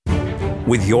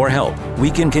With your help,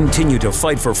 we can continue to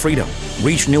fight for freedom,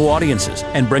 reach new audiences,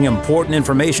 and bring important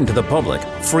information to the public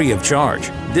free of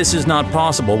charge. This is not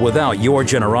possible without your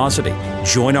generosity.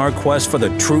 Join our quest for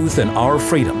the truth and our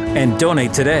freedom and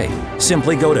donate today.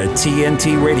 Simply go to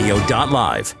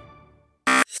tntradio.live.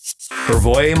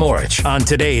 Hrvoje Morić on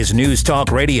today's News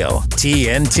Talk Radio,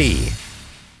 TNT.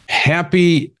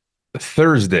 Happy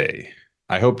Thursday.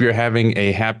 I hope you're having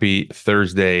a happy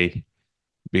Thursday,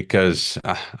 because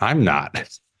I'm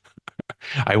not.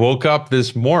 I woke up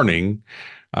this morning.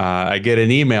 I get an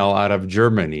email out of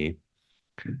Germany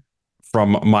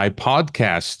from my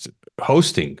podcast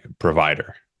hosting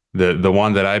provider, the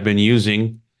one that I've been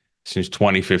using since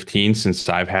 2015, since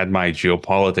I've had my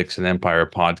Geopolitics and Empire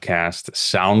podcast,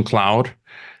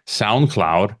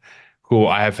 SoundCloud, who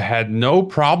I have had no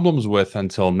problems with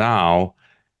until now.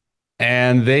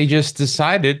 And they just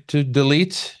decided to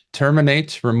delete,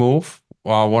 terminate, remove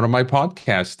one of my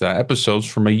podcast episodes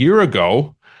from a year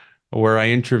ago, where I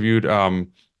interviewed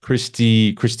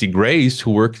Christy Grace,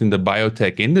 who worked in the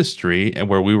biotech industry, and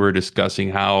where we were discussing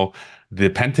how the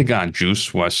Pentagon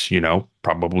juice was,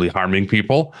 probably harming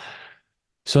people.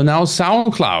 So now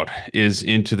SoundCloud is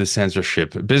into the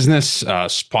censorship business,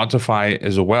 Spotify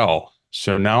as well.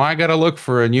 So now I got to look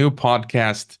for a new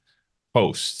podcast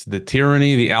host. The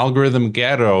tyranny, the algorithm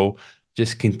ghetto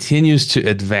just continues to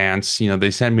advance.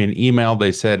 They sent me an email.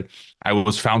 They said I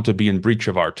was found to be in breach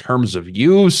of our terms of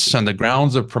use on the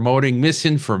grounds of promoting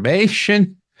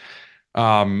misinformation.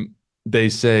 They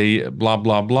say blah,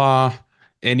 blah, blah.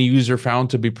 Any user found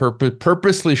to be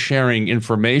purposely sharing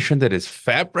information that is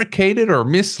fabricated or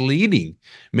misleading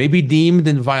may be deemed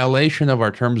in violation of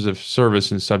our terms of service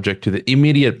and subject to the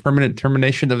immediate permanent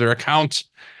termination of their accounts.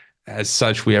 As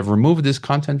such, we have removed this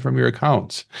content from your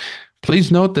accounts.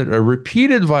 Please note that a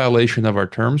repeated violation of our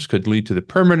terms could lead to the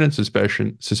permanent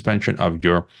suspension of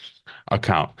your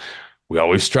account. We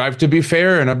always strive to be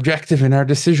fair and objective in our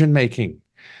decision making.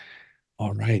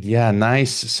 All right. Yeah,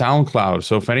 nice. SoundCloud.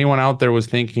 So if anyone out there was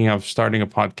thinking of starting a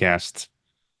podcast,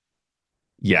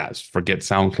 yes, forget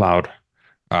SoundCloud,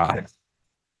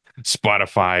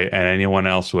 Spotify, and anyone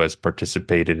else who has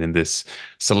participated in this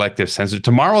selective censor.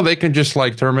 Tomorrow they can just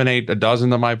terminate a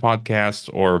dozen of my podcasts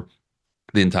or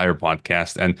the entire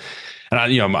podcast. And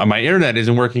my internet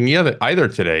isn't working either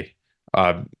today.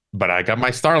 But I got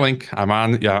my Starlink.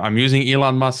 I'm using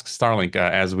Elon Musk's Starlink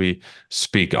as we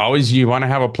speak. Always, you want to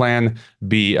have a plan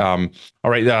B. All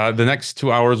right. The next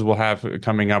 2 hours we'll have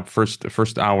coming up.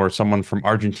 First hour, someone from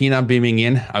Argentina beaming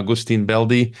in, Agustin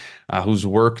Beldi, who's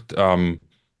worked,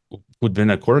 who'd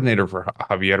been a coordinator for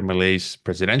Javier Milei's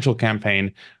presidential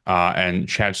campaign, and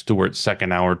Chad Stewart's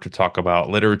second hour to talk about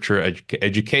literature,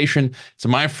 education. It's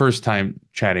my first time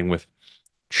chatting with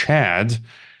Chad.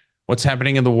 What's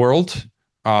happening in the world?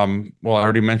 Well, I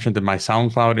already mentioned in my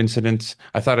SoundCloud incident.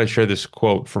 I thought I'd share this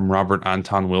quote from Robert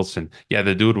Anton Wilson. Yeah,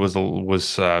 the dude was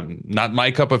not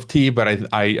my cup of tea, but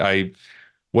I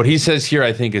what he says here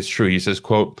I think is true. He says,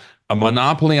 quote, "A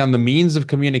monopoly on the means of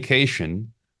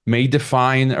communication may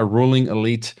define a ruling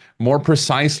elite more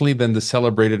precisely than the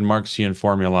celebrated Marxian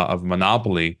formula of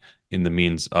monopoly in the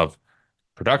means of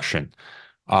production."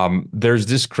 There's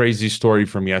this crazy story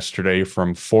from yesterday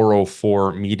from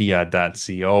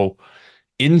 404media.co.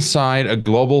 Inside a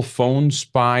global phone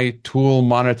spy tool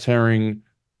monitoring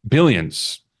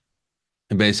billions.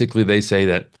 And basically they say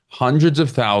that hundreds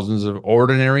of thousands of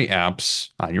ordinary apps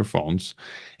on your phones,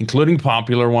 including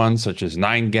popular ones such as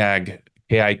 9gag,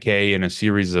 KIK, and a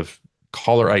series of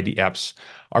caller ID apps,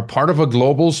 are part of a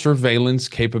global surveillance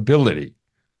capability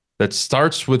that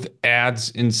starts with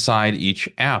ads inside each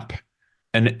app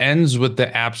and ends with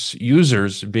the app's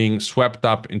users being swept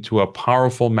up into a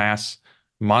powerful mass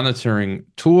monitoring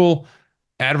tool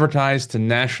advertised to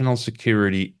national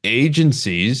security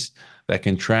agencies that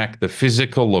can track the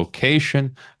physical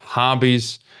location,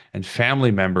 hobbies, and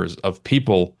family members of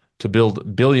people to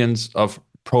build billions of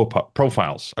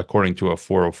profiles, according to a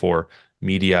 404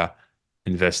 media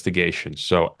investigation.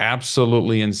 So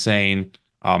absolutely insane.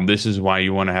 This is why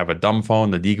you want to have a dumb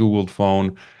phone, the de-Googled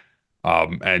phone,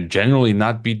 and generally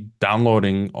not be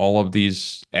downloading all of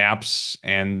these apps,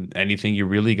 and anything you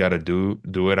really got to do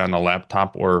it on a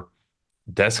laptop or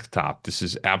desktop. This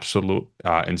is absolute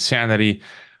insanity.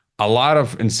 A lot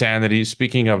of insanity.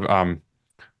 Speaking of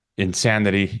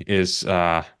insanity is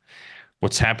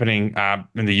what's happening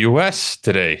in the U.S.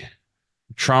 today.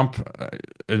 Trump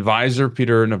advisor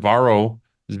Peter Navarro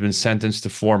has been sentenced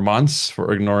to 4 months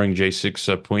for ignoring J6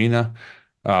 subpoena.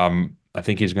 I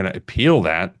think he's going to appeal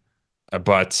that.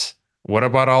 But what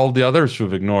about all the others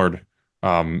who've ignored,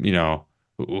 Hunter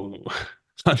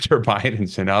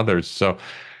Biden's and others? So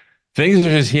things are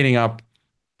just heating up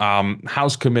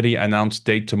House committee announced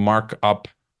date to mark up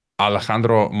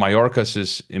Alejandro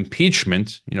Mayorkas's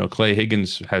impeachment. Clay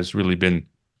Higgins has really been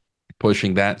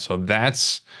pushing that. So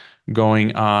that's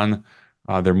going on.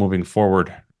 They're moving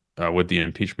forward with the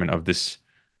impeachment of this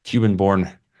Cuban-born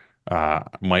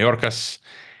Mayorkas.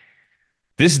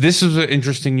 This is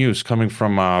interesting news coming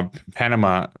from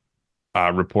Panama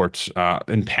reports.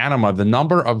 In Panama, the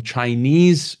number of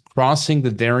Chinese crossing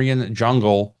the Darien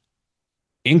jungle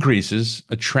increases.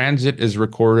 A transit is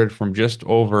recorded from just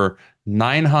over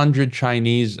 900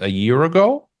 Chinese a year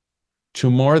ago to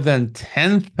more than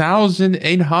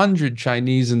 10,800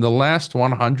 Chinese in the last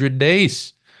 100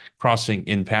 days crossing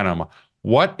in Panama.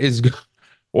 What is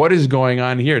going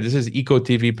on here? This is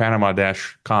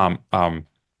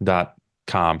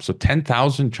ecotvpanama-com.com. So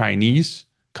 10,000 Chinese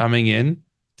coming in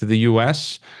to the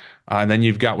U.S. And then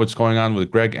you've got what's going on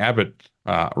with Greg Abbott,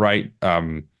 right?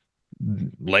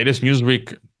 Latest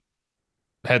Newsweek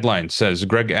headline says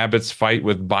Greg Abbott's fight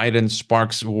with Biden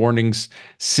sparks warnings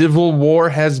civil war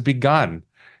has begun.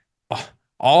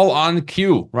 All on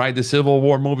cue, right? The Civil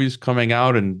War movie's coming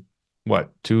out in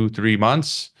 2-3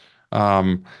 months.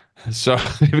 So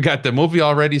they've got the movie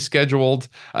already scheduled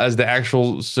as the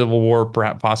actual Civil War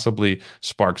perhaps possibly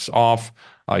sparks off.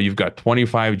 You've got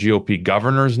 25 GOP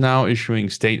governors now issuing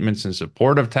statements in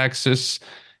support of Texas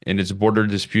in its border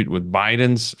dispute with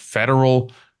Biden's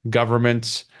federal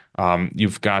government.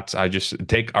 You've got, I just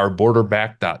take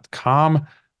ourborderback.com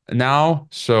now.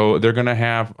 So they're going to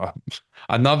have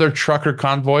another trucker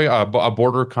convoy, a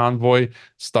border convoy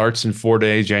starts in 4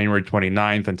 days, January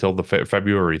 29th until the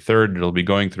February 3rd. It'll be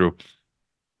going through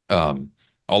all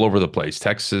over the place,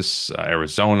 Texas,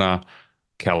 Arizona,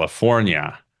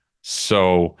 California.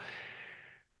 So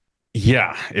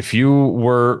yeah, if you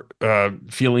were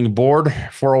feeling bored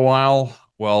for a while,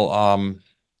 well,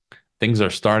 things are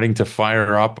starting to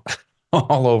fire up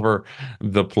all over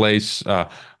the place. A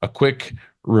quick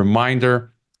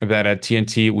reminder that at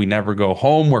TNT, we never go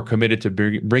home. We're committed to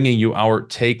bringing you our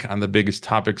take on the biggest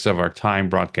topics of our time,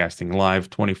 broadcasting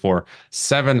live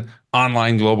 24/7,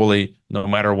 online, globally, no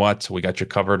matter what. We got you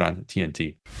covered on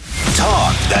TNT.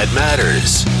 Talk that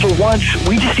matters. For once,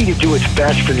 we just need to do what's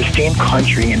best for this damn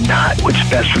country and not what's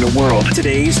best for the world.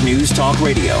 Today's News Talk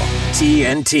Radio,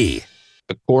 TNT.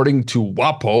 According to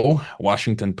WAPO,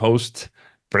 Washington Post,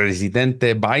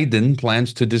 Presidente Biden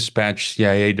plans to dispatch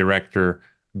CIA Director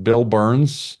Bill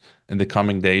Burns in the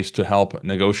coming days to help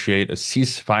negotiate a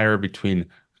ceasefire between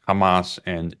Hamas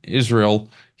and Israel.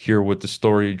 Here with the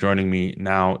story, joining me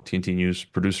now, TNT News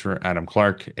producer Adam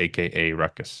Clark, a.k.a.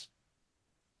 Ruckus.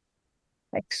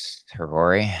 Thanks,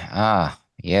 Hrvoje.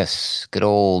 Yes, good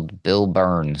old Bill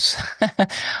Burns.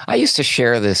 I used to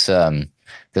share this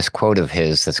this quote of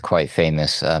his that's quite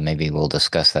famous. Maybe we'll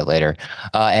discuss that later.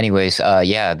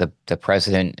 Yeah, the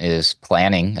president is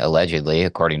planning, allegedly,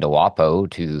 according to WAPO,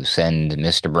 to send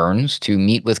Mr. Burns to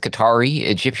meet with Qatari,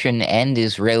 Egyptian, and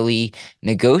Israeli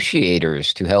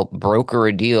negotiators to help broker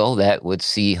a deal that would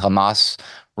see Hamas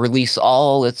release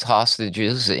all its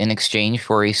hostages in exchange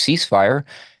for a ceasefire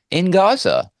in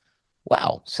Gaza.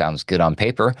 Wow, sounds good on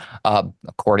paper.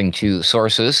 According to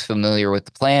sources familiar with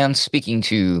the plan, speaking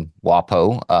to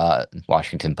WAPO,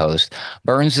 Washington Post,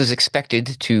 Burns is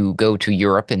expected to go to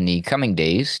Europe in the coming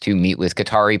days to meet with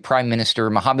Qatari Prime Minister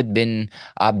Mohammed bin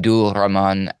Abdul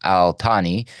Rahman Al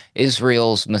Thani,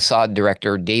 Israel's Mossad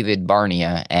Director David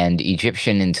Barnea, and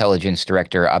Egyptian Intelligence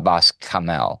Director Abbas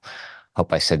Kamel.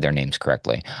 Hope I said their names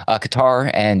correctly.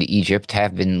 Qatar and Egypt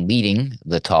have been leading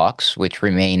the talks, which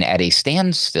remain at a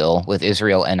standstill, with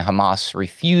Israel and Hamas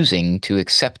refusing to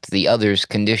accept the other's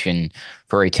condition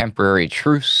for a temporary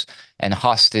truce and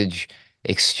hostage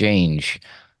exchange.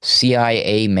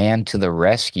 CIA man to the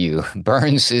rescue.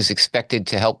 Burns is expected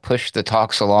to help push the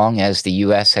talks along as the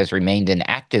U.S. has remained an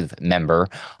active member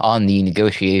on the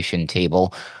negotiation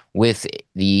table, with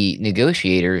the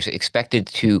negotiators expected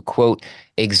to, quote,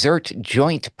 exert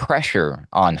joint pressure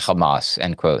on Hamas,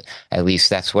 end quote. At least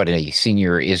that's what a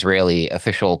senior Israeli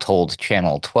official told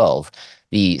Channel 12.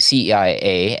 The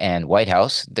CIA and White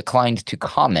House declined to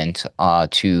comment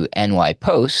to NY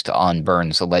Post on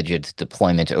Burns' alleged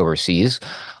deployment overseas.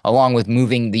 Along with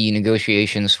moving the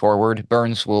negotiations forward,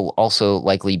 Burns will also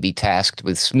likely be tasked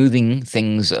with smoothing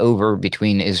things over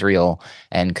between Israel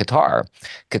and Qatar.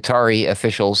 Qatari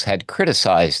officials had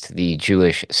criticized the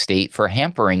Jewish state for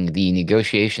hampering the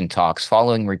negotiation talks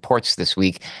following reports this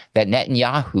week that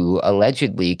Netanyahu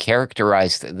allegedly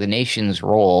characterized the nation's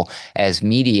role as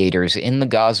mediators in the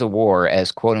Gaza war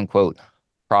as, quote-unquote,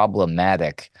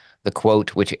 problematic. The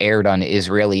quote, which aired on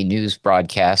Israeli news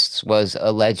broadcasts, was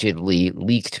allegedly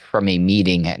leaked from a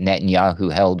meeting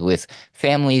Netanyahu held with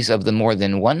families of the more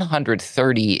than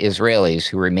 130 Israelis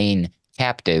who remain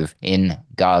captive in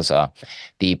Gaza.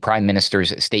 The prime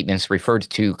minister's statements referred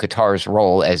to Qatar's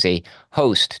role as a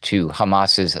host to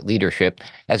Hamas's leadership,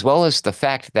 as well as the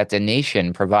fact that the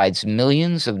nation provides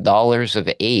millions of dollars of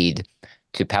aid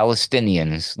to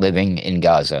Palestinians living in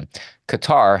Gaza.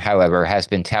 Qatar, however, has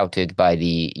been touted by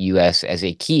the U.S. as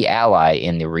a key ally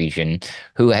in the region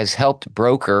who has helped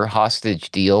broker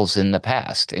hostage deals in the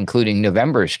past, including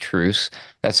November's truce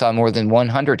that saw more than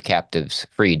 100 captives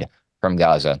freed from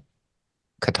Gaza.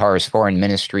 Qatar's foreign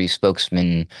ministry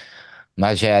spokesman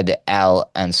Majed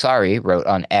al-Ansari wrote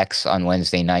on X on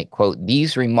Wednesday night, quote,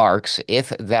 "These remarks, if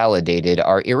validated,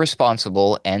 are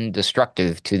irresponsible and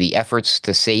destructive to the efforts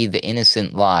to save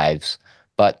innocent lives,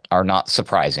 but are not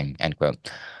surprising," end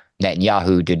quote.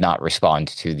 Netanyahu did not respond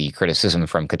to the criticism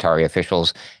from Qatari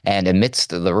officials, and amidst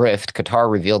the rift,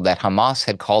 Qatar revealed that Hamas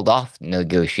had called off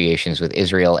negotiations with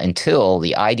Israel until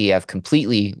the IDF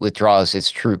completely withdraws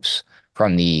its troops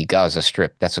from the Gaza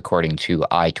Strip. That's according to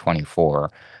I-24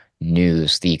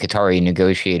 News. The Qatari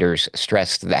negotiators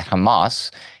stressed that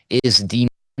Hamas is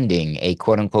demanding a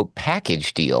quote-unquote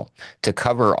package deal to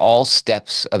cover all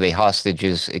steps of a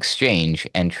hostages exchange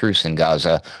and truce in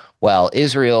Gaza, while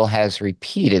Israel has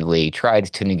repeatedly tried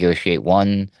to negotiate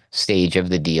one stage of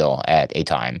the deal at a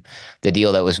time. The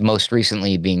deal that was most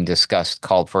recently being discussed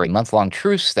called for a month-long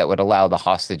truce that would allow the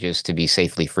hostages to be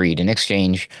safely freed in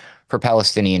exchange for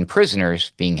Palestinian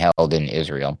prisoners being held in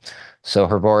Israel. So,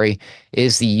 Hrvoje,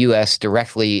 is the U.S.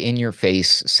 directly in your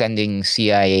face sending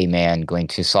CIA man going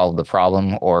to solve the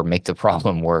problem or make the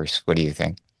problem worse? What do you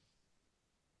think?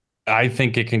 I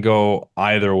think it can go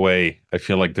either way. I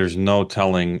feel like there's no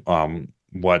telling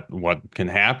what can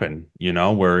happen. You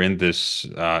know, we're in this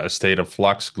state of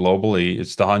flux globally.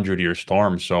 It's the 100-year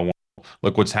storm. So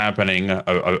look what's happening.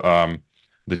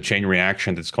 The chain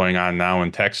reaction that's going on now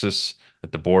in Texas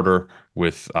at the border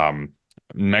with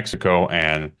Mexico,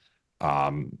 and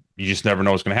you just never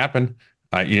know what's going to happen.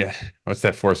 Yeah, what's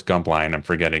that Forrest Gump line? I'm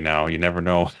forgetting now. You never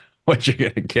know what you're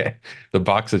going to get. The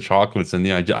box of chocolates, and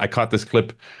I caught this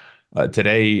clip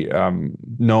today.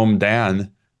 Noam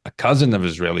Dan, a cousin of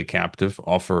Israeli captive,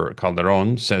 Ofer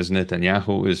Calderon, says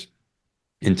Netanyahu is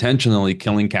intentionally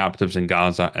killing captives in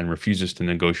Gaza and refuses to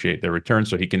negotiate their return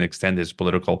so he can extend his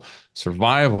political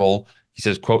survival. He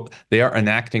says, quote, "They are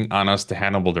enacting on us the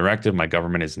Hannibal Directive. My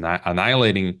government is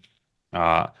annihilating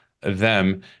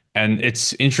them." And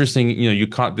it's interesting, you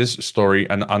caught this story,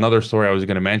 and another story I was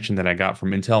going to mention that I got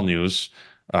from Intel News,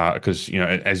 because,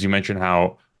 as you mentioned,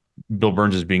 how Bill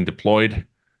Burns is being deployed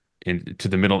to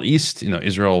the Middle East,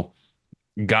 Israel,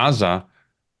 Gaza.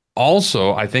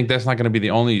 Also, I think that's not going to be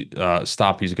the only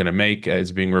stop he's going to make.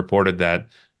 It's being reported that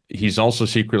he's also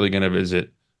secretly going to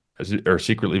visit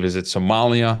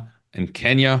Somalia and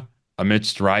Kenya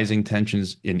amidst rising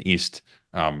tensions in East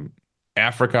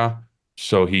Africa.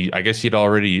 So I guess he'd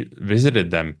already visited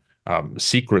them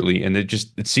secretly, and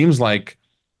it seems like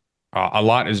a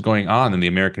lot is going on in the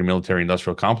American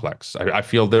military-industrial complex. I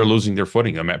feel they're losing their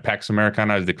footing. Pax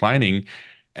Americana is declining,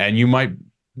 and you might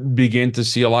begin to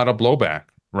see a lot of blowback,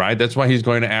 right? That's why he's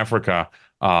going to Africa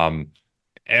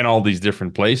and all these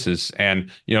different places. And,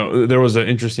 there was an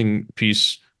interesting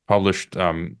piece published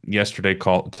yesterday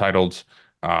titled,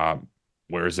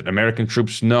 where is it? American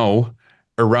troops know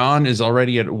Iran is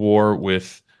already at war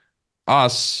with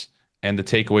us. And the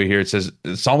takeaway here, it says,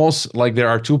 it's almost like there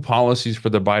are two policies for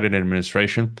the Biden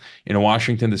administration. In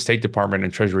Washington, the State Department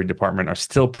and Treasury Department are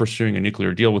still pursuing a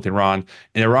nuclear deal with Iran.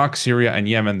 In Iraq, Syria, and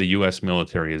Yemen, the U.S.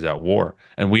 military is at war.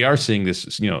 And we are seeing this,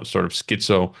 sort of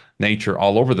schizo nature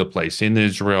all over the place in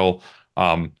Israel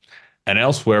and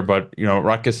elsewhere. But,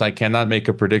 Ruckus, I cannot make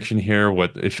a prediction here.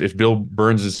 What if Bill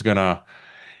Burns is going to,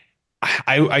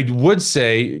 I would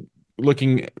say,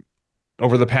 looking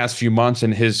over the past few months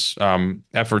in his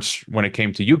efforts when it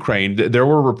came to Ukraine, there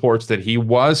were reports that he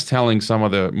was telling some of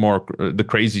the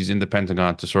crazies in the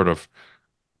Pentagon to sort of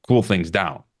cool things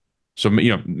down. So,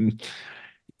 we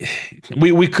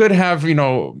could have,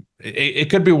 it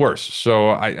could be worse. So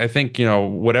I think,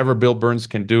 whatever Bill Burns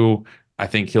can do, I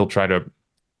think he'll try to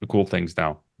cool things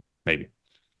down, maybe.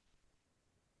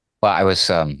 Well, I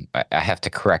have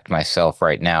to correct myself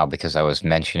right now because I was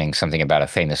mentioning something about a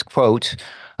famous quote.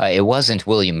 It wasn't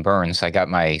William Burns. I got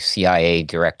my CIA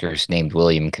directors named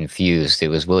William confused. It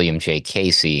was William J.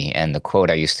 Casey. And the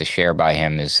quote I used to share by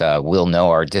him is, we'll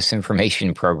know our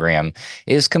disinformation program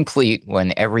is complete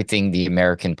when everything the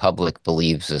American public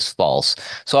believes is false.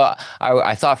 So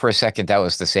I thought for a second that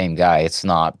was the same guy. It's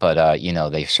not, but,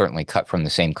 they certainly cut from the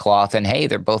same cloth. And hey,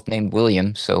 they're both named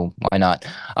William, so why not?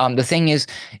 The thing is,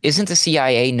 isn't the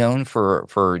CIA known for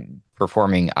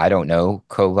performing, I don't know,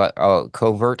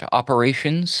 covert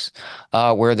operations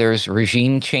where there's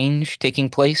regime change taking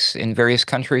place in various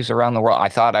countries around the world? I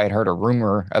thought I'd heard a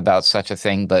rumor about such a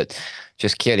thing, but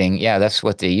just kidding. Yeah, that's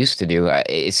what they used to do.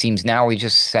 It seems now we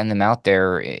just send them out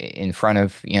there in front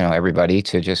of, everybody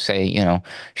to just say,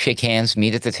 shake hands,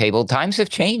 meet at the table. Times have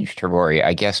changed, Hrvoje.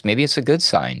 I guess maybe it's a good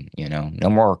sign, no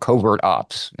more covert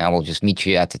ops. Now we'll just meet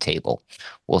you at the table.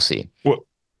 We'll see.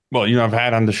 Well, I've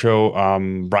had on the show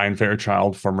Brian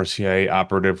Fairchild, former CIA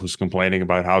operative, who's complaining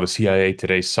about how the CIA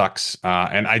today sucks.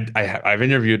 And I've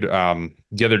interviewed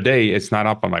the other day. It's not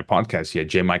up on my podcast yet.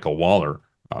 J. Michael Waller,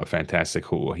 fantastic.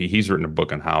 He's written a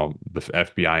book on how the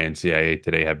FBI and CIA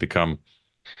today have become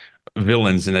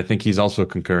villains, and I think he's also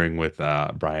concurring with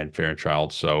Brian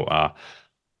Fairchild. So,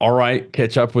 all right,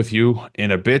 catch up with you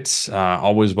in a bit.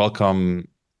 Always welcome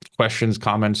questions,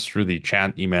 comments through the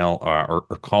chat, email, or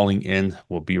calling in.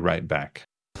 We'll be right back.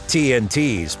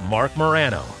 TNT's Mark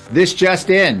Morano. This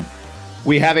just in.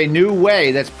 We have a new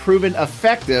way that's proven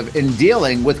effective in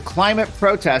dealing with climate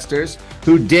protesters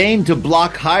who deign to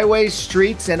block highways,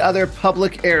 streets, and other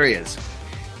public areas.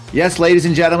 Yes, ladies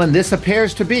and gentlemen, this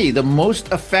appears to be the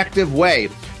most effective way.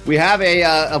 We have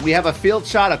a field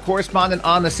shot, a correspondent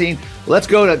on the scene. Let's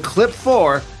go to clip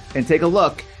 4 and take a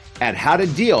look at how to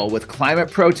deal with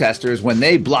climate protesters when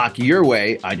they block your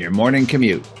way on your morning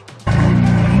commute.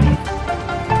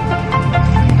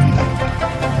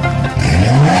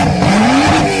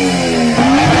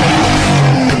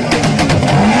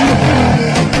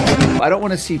 I don't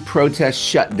want to see protests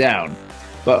shut down,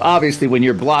 but obviously when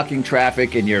you're blocking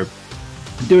traffic and you're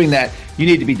doing that, you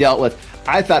need to be dealt with.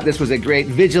 I thought this was a great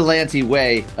vigilante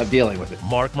way of dealing with it.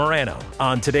 Mark Morano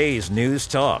on today's News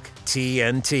Talk,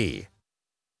 TNT.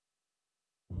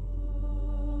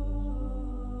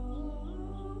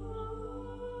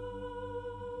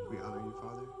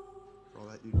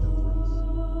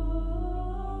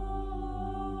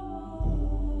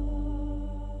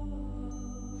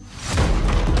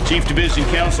 Chief Division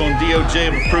Counsel and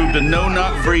DOJ have approved a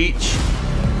no-knock breach.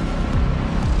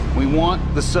 We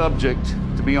want the subject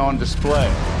to be on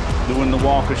display, doing the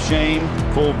walk of shame,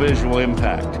 full visual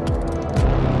impact.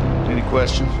 Any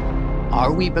questions?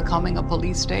 Are we becoming a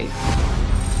police state?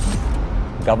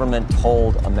 Government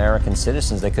told American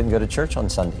citizens they couldn't go to church on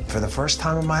Sunday. For the first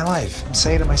time in my life, I'm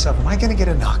saying to myself, am I going to get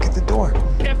a knock at the door?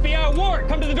 FBI warrant,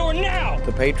 come to the door now!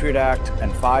 The Patriot Act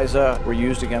and FISA were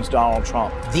used against Donald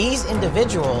Trump. These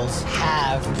individuals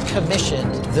have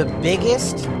commissioned the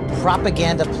biggest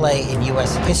propaganda play in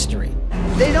U.S. history.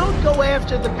 They don't go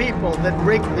after the people that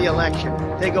rigged the election.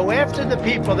 They go after the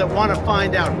people that want to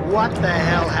find out what the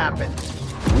hell happened.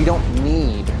 We don't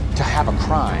need to have a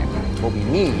crime. What we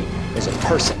need is a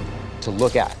person to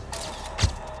look at.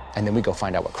 And then we go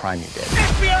find out what crime you did.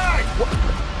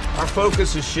 FBI! Our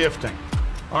focus is shifting.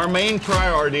 Our main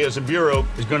priority as a bureau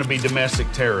is going to be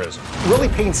domestic terrorism. It really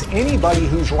paints anybody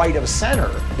who's right of center.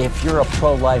 If you're a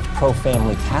pro-life,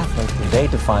 pro-family Catholic, they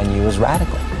define you as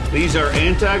radical. These are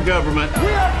anti-government. We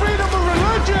have freedom of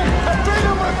religion and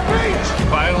freedom of speech.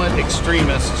 Violent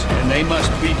extremists, and they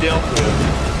must be dealt with.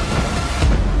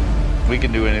 We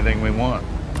can do anything we want.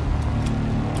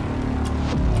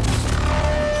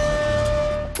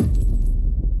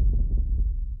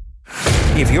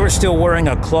 If you're still wearing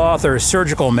a cloth or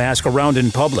surgical mask around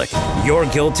in public, you're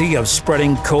guilty of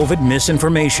spreading COVID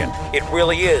misinformation. It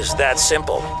really is that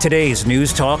simple. Today's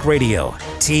News Talk Radio,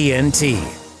 TNT.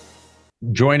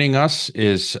 Joining us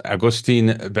is Agustin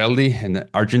Beldi, an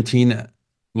Argentine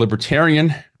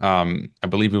Libertarian. I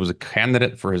believe he was a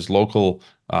candidate for his local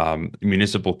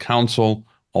municipal council,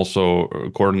 also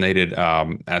coordinated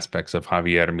aspects of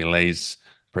Javier Milei's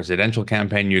presidential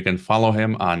campaign. You can follow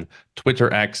him on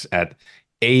Twitter X at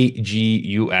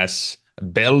AGUS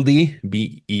Beldi,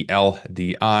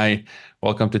 Beldi.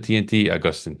 Welcome to TNT,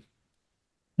 Agustin.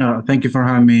 Thank you for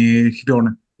having me,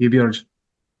 Hrvoje.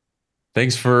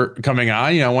 Thanks for coming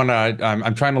on.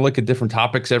 I'm trying to look at different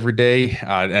topics every day,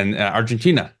 and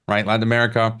Argentina, right? Latin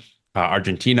America,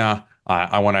 Argentina.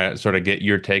 I want to sort of get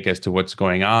your take as to what's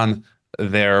going on.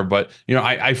 there. But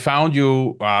I found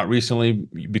you recently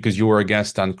because you were a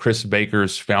guest on Chris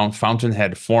Baker's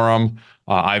Fountainhead Forum.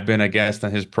 I've been a guest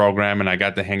on his program, and I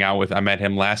got to hang out with. I met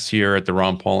him last year at the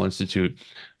Ron Paul Institute,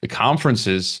 the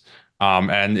conferences.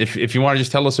 And if you want to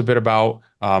just tell us a bit about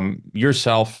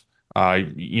yourself,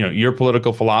 your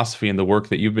political philosophy and the work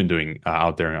that you've been doing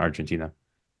out there in Argentina.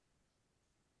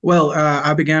 Well,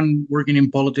 I began working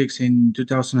in politics in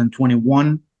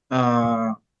 2021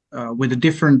 with a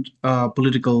different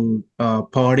political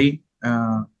party.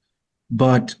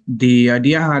 But the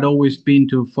idea had always been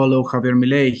to follow Javier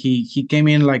Milei. He came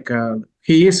in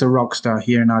he is a rock star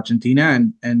here in Argentina,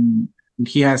 and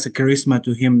he has a charisma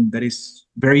to him that is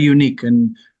very unique.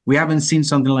 And we haven't seen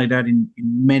something like that in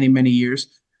many, many years.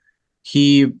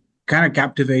 He kind of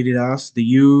captivated us, the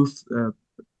youth,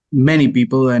 many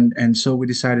people, and so we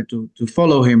decided to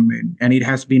follow him. And it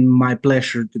has been my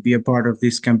pleasure to be a part of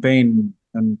this campaign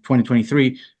in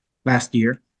 2023, last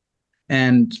year.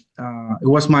 And it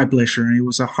was my pleasure, and it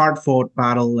was a hard-fought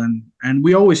battle, and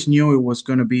we always knew it was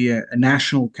going to be a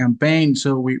national campaign.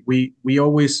 So we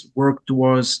always worked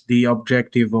towards the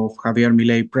objective of Javier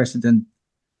Milei presidente,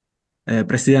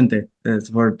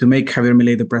 to make Javier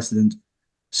Milei the president.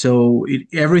 So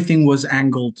everything was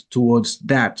angled towards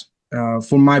that.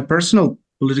 For my personal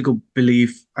political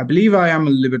belief, I believe I am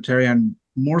a libertarian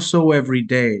more so every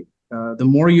day. The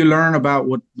more you learn about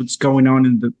what's going on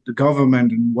in the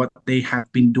government and what they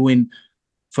have been doing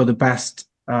for the past,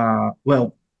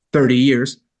 30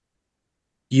 years,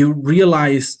 you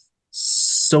realize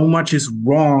so much is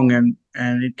wrong,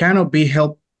 and it cannot be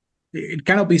it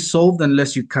cannot be solved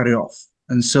unless you cut it off.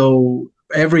 And so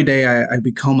every day I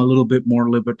become a little bit more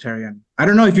libertarian. I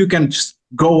don't know if you can just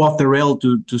go off the rail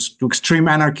to extreme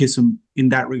anarchism in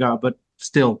that regard, but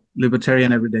still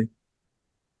libertarian every day.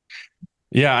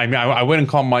 Yeah, I mean, I wouldn't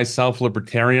call myself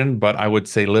libertarian, but I would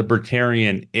say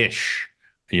libertarian-ish.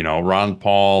 Ron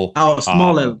Paul. Oh,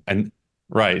 small L. And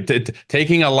right,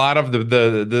 taking a lot of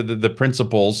the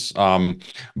principles,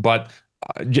 but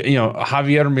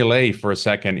Javier Milei for a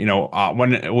second.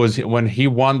 When he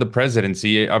won the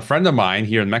presidency, a friend of mine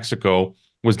here in Mexico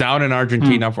was down in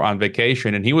Argentina on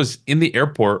vacation, and he was in the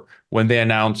airport when they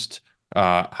announced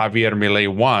Javier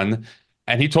Milei won,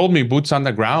 and he told me, boots on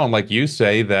the ground, like you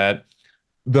say, that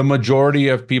the majority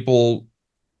of people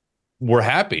were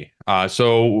happy.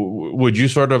 So would you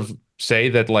sort of say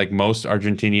that like most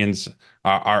Argentinians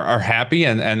are happy,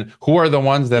 and who are the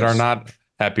ones that are not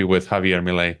happy with Javier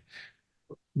Milei?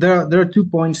 There are 2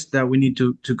 points that we need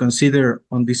to consider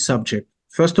on this subject.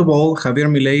 First of all, Javier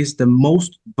Milei is the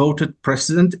most voted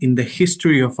president in the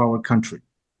history of our country.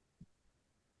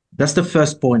 That's the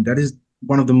first point. That is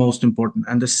one of the most important.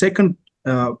 And the second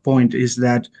point is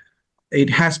that it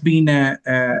has been a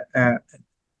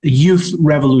youth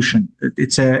revolution.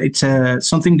 It's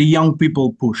something the young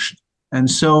people pushed.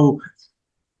 And so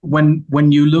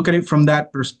when you look at it from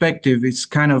that perspective, it's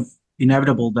kind of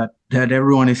inevitable that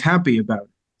everyone is happy about it.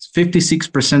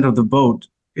 56% of the vote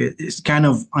is kind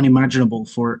of unimaginable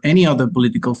for any other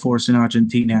political force in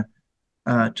Argentina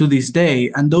to this day.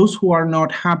 And those who are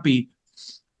not happy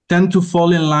tend to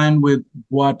fall in line with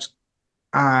what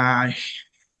I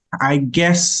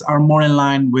guess are more in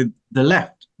line with the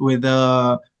left, with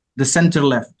the center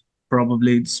left.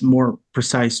 Probably it's more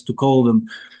precise to call them.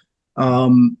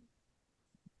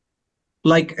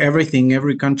 Like everything,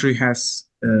 every country has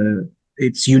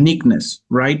its uniqueness,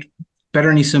 right?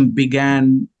 Peronism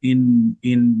began in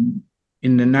the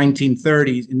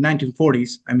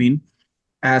 1940s,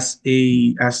 as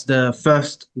the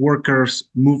first workers'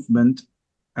 movement,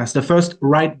 as the first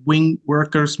right-wing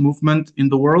workers' movement in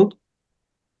the world.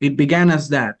 It began as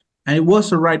that, and it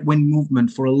was a right-wing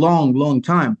movement for a long, long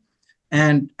time.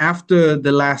 And after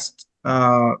the last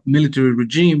military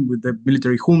regime with the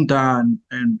military junta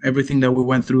and everything that we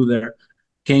went through there,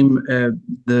 came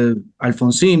the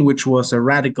Alfonsín, which was a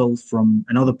radical from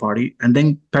another party, and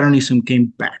then Peronism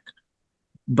came back.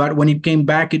 But when it came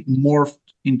back, it morphed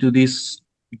into this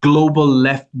global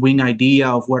left-wing idea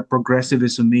of what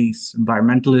progressivism is,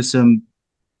 environmentalism,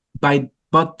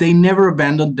 but they never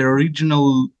abandoned their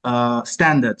original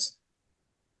standards.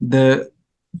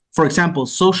 For example,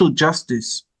 social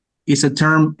justice is a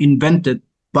term invented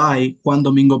by Juan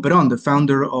Domingo Perón, the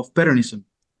founder of Peronism.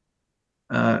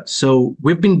 So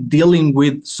we've been dealing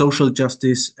with social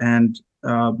justice and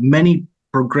many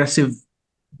progressive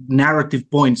narrative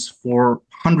points for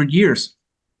 100 years.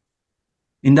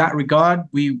 In that regard,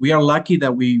 we are lucky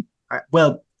that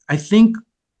I think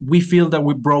we feel that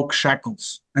we broke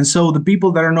shackles. And so the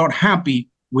people that are not happy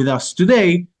with us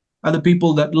today are the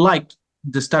people that liked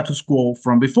the status quo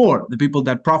from before, the people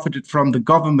that profited from the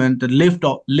government, that lived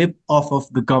off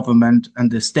of the government and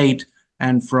the state,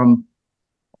 and from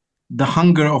the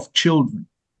hunger of children,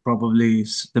 probably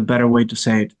is the better way to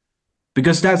say it.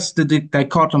 Because that's the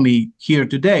dichotomy here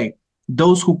today.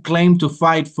 Those who claim to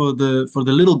fight for the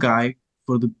little guy,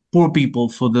 for the poor people,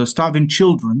 for the starving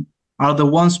children, are the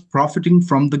ones profiting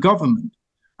from the government,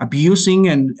 abusing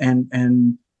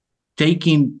and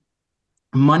taking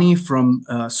money from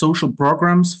social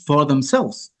programs for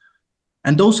themselves.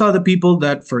 And those are the people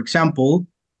that, for example,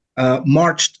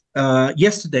 marched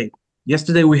yesterday.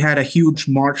 Yesterday, we had a huge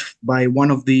march by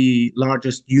one of the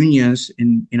largest unions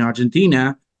in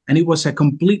Argentina, and it was a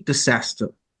complete disaster.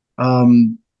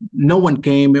 No one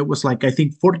came. It was like, I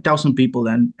think, 40,000 people.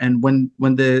 And when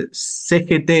the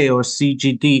CGT or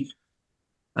CGT,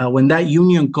 when that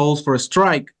union calls for a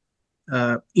strike,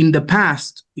 in the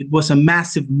past, it was a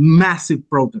massive, massive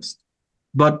protest.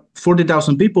 But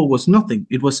 40,000 people was nothing.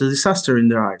 It was a disaster in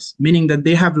their eyes, meaning that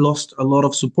they have lost a lot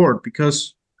of support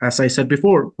because, as I said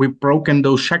before, we've broken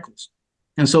those shackles.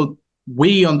 And so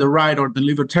we on the right or the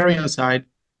libertarian side,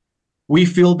 we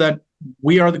feel that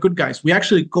we are the good guys. We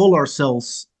actually call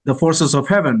ourselves the forces of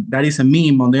heaven. That is a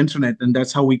meme on the internet, and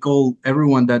that's how we call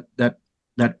everyone that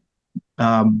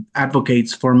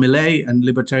advocates for Milei and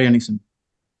libertarianism.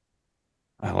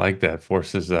 I like that,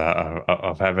 forces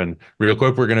of heaven. Real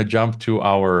quick, we're going to jump to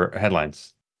our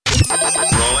headlines.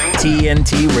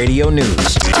 TNT Radio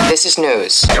News. This is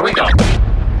news. Here we go.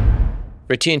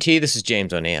 For TNT, this is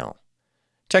James O'Neill.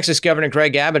 Texas Governor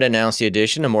Greg Abbott announced the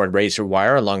addition of more razor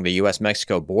wire along the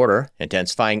U.S.-Mexico border,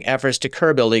 intensifying efforts to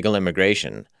curb illegal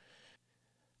immigration.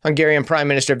 Hungarian Prime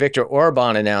Minister Viktor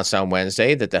Orban announced on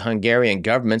Wednesday that the Hungarian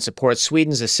government supports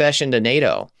Sweden's accession to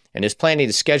NATO and is planning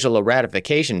to schedule a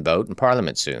ratification vote in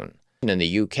Parliament soon. In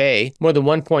the UK, more than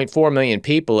 1.4 million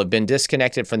people have been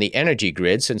disconnected from the energy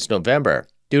grid since November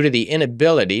due to the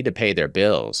inability to pay their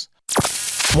bills.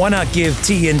 Why not give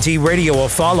TNT Radio a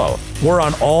follow? We're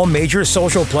on all major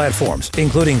social platforms,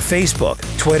 including Facebook,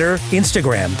 Twitter,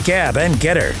 Instagram, Gab, and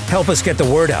Getter. Help us get the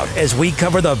word out as we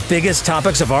cover the biggest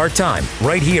topics of our time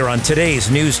right here on today's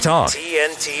News Talk.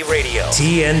 TNT Radio.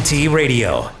 TNT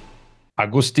Radio.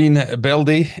 Agustin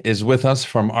Beldi is with us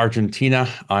from Argentina.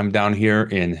 I'm down here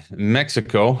in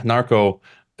Mexico, narco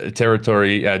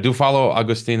territory. Do follow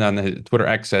Agustin on his Twitter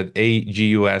X at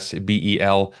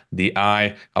AGUSBELDI.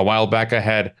 A while back I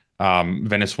had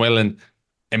Venezuelan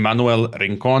Emmanuel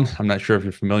Rincon. I'm not sure if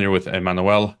you're familiar with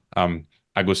Emmanuel.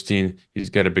 Agustin, he's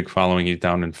got a big following. He's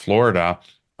down in Florida.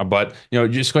 But,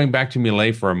 just going back to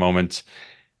Milei for a moment,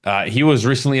 he was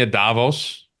recently at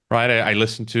Davos, right? I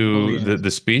listened to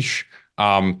the speech.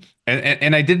 And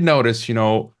I did notice,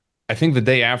 I think the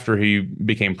day after he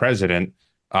became president,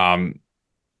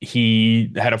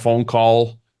 he had a phone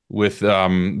call with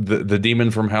the demon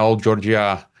from hell,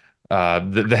 Georgia,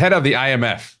 the head of the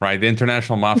IMF, right? The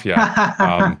international mafia.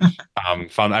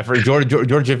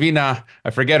 Georgievina, I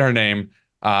forget her name.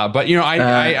 But,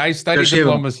 I studied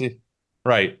diplomacy.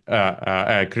 Right.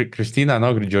 Christina,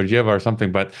 no, Georgieva or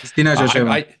something. But Christina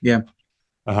Georgieva, yeah.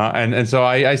 And so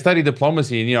I studied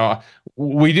diplomacy, and,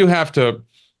 we do have to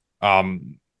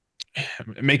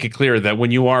make it clear that when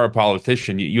you are a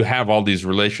politician, you have all these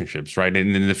relationships, right?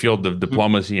 And in the field of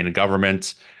diplomacy and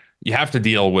government, you have to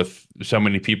deal with so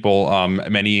many people,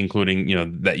 many including,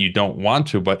 that you don't want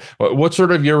to. But what's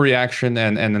sort of your reaction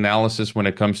and analysis when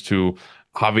it comes to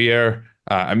Javier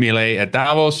Milei at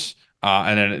Davos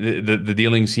and then the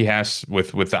dealings he has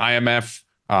with the IMF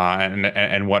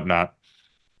and whatnot?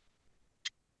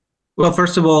 Well,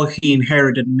 first of all, he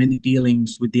inherited many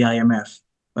dealings with the IMF.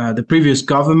 The previous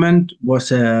government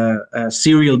was a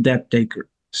serial debt taker,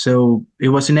 so it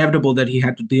was inevitable that he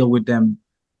had to deal with them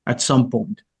at some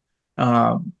point.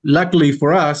 Luckily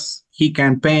for us, he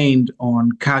campaigned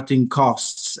on cutting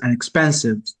costs and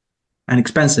expenses.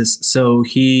 So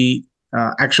he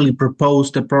actually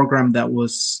proposed a program that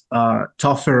was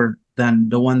tougher than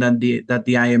the one that the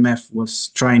IMF was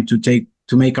trying to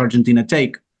make Argentina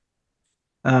take.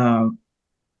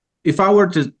 If I were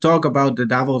to talk about the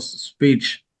Davos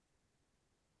speech,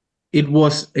 it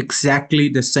was exactly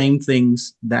the same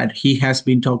things that he has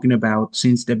been talking about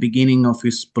since the beginning of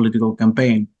his political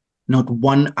campaign. Not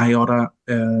one iota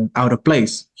out of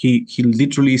place. He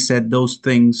literally said those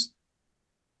things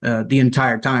the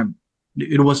entire time.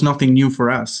 It was nothing new for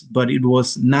us, but it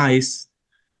was nice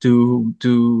to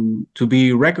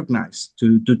be recognized,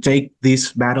 to take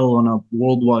this battle on a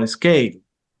worldwide scale.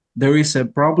 There is a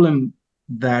problem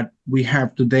that we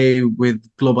have today with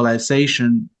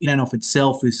globalization. In and of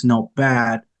itself is not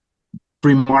bad.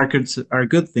 Free markets are a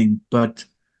good thing, but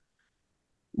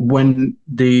when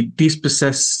the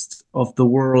dispossessed of the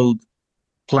world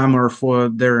clamor for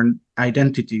their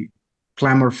identity,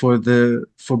 clamor for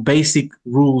basic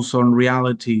rules on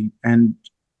reality, and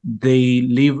they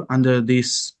live under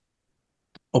this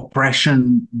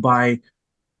oppression by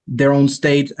their own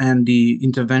state and the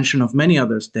intervention of many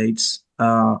other states,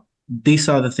 these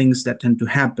are the things that tend to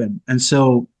happen. And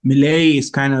so Milei is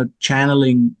kind of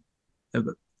channeling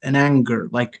an anger,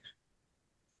 like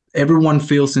everyone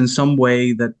feels in some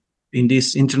way that in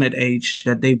this internet age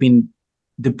that they've been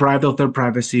deprived of their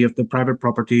privacy, of the private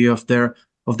property, of the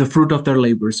fruit of their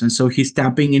labors. And so he's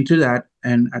tapping into that.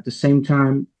 And at the same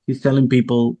time, he's telling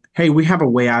people, hey, we have a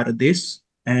way out of this,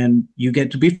 and you get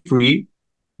to be free.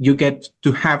 You get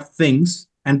to have things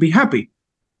and be happy.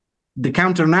 The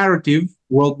counter narrative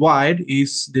worldwide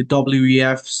is the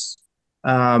WEF's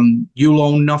you'll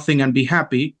own nothing and be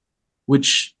happy,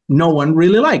 which no one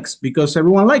really likes because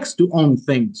everyone likes to own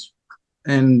things.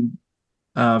 And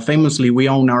famously, we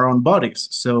own our own bodies.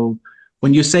 So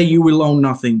when you say you will own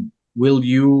nothing, will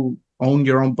you own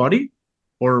your own body,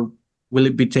 or will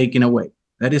it be taken away?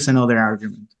 That is another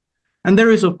argument. And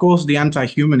there is, of course, the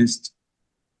anti-humanist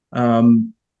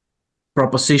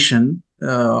proposition,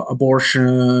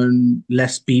 abortion,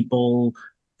 less people,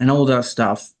 and all that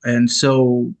stuff. And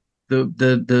so the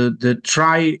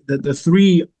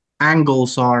three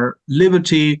angles are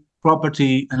liberty,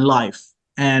 property, and life.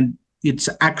 And it's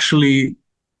actually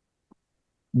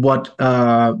what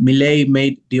Milei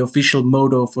made the official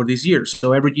motto for this year.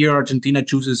 So every year Argentina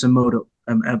chooses a motto,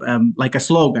 like a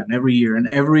slogan every year, and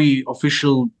every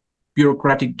official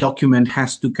bureaucratic document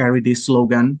has to carry this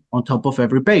slogan on top of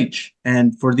every page.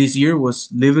 And for this year was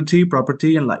liberty,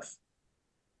 property, and life.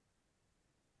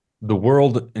 The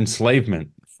World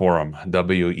Enslavement Forum,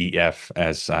 WEF,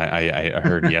 as I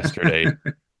heard yesterday.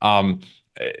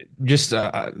 Just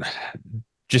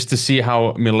to see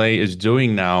how Milei is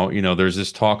doing now, there's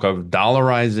this talk of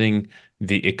dollarizing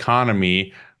the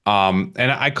economy. And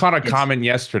I caught a comment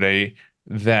yesterday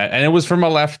and it was from a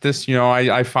leftist.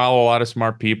 I follow a lot of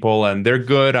smart people, and they're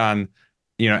good on,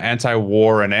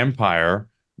 anti-war and empire,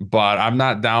 but I'm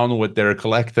not down with their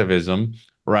collectivism,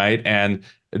 right? And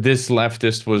this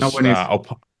leftist was, this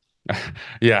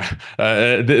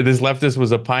leftist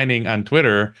was opining on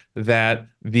Twitter that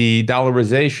the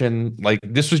dollarization, like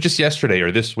this was just yesterday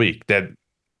or this week, that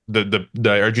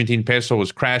the Argentine peso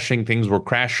was crashing, things were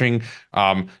crashing.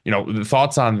 The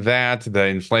thoughts on that, the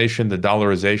inflation, the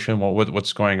dollarization,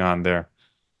 what's going on there?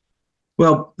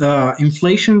 Well,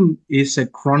 inflation is a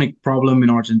chronic problem in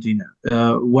Argentina.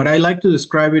 What I like to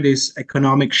describe it is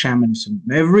economic shamanism.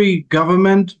 Every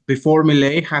government before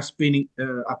Milei has been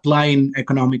applying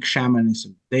economic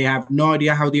shamanism. They have no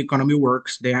idea how the economy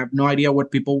works. They have no idea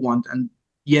what people want, and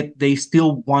yet they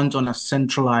still want on a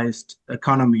centralized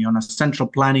economy, on a central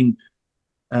planning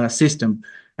system.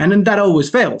 And then that always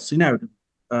fails,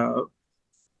 So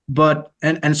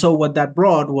what that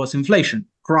brought was inflation,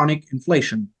 chronic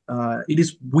inflation. It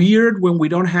is weird when we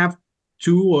don't have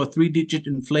 2 or 3 digit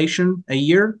inflation a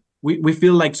year. We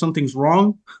feel like something's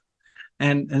wrong.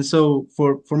 And so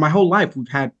for my whole life, we've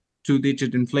had 2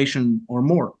 digit inflation or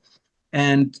more.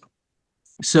 And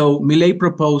so Milei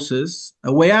proposes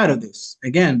a way out of this.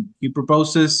 Again, he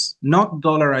proposes not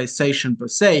dollarization per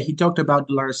se. He talked about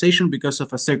dollarization because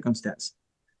of a circumstance.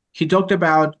 He talked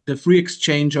about the free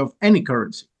exchange of any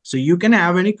currency. So you can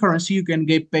have any currency, you can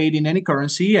get paid in any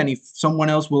currency, and if someone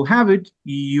else will have it,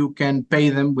 you can pay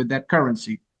them with that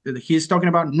currency. He's talking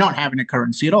about not having a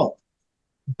currency at all.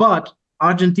 But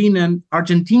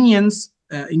Argentinians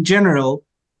in general,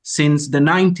 since the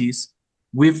 90s,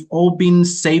 we've all been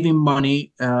saving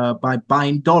money by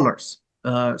buying dollars.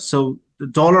 So the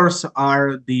dollars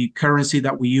are the currency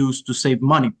that we use to save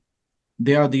money.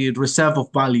 They are the reserve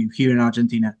of value here in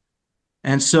Argentina.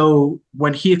 And so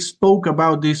when he spoke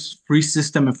about this free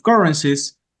system of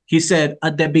currencies, he said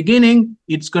at the beginning,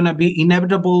 it's going to be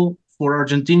inevitable for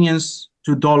Argentinians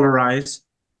to dollarize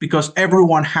because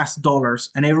everyone has dollars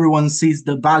and everyone sees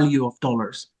the value of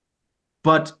dollars.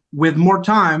 But with more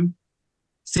time,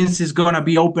 since it's going to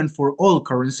be open for all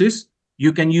currencies,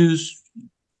 you can use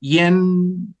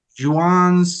yen,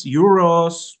 yuans,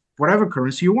 euros, whatever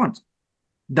currency you want.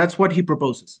 That's what he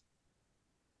proposes.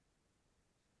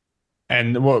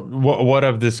 And what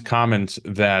of this comment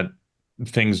that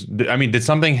things, did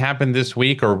something happen this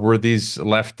week, or were these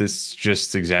leftists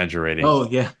just exaggerating? Oh,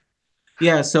 yeah.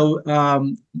 Yeah, so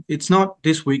it's not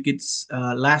this week, it's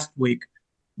last week.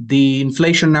 The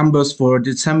inflation numbers for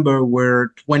December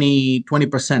were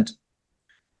 20%.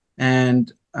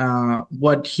 And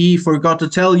what he forgot to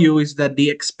tell you is that the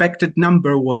expected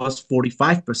number was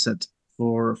 45%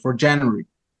 for January.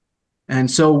 And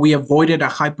so we avoided a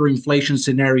hyperinflation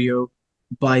scenario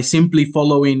by simply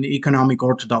following economic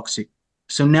orthodoxy.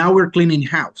 So now we're cleaning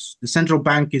house. The central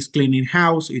bank is cleaning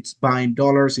house. It's buying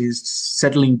dollars, it's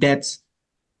settling debts.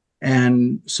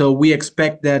 And so we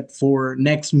expect that for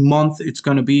next month, it's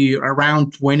going to be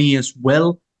around 20 as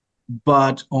well.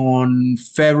 But on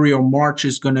February or March,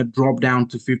 it's going to drop down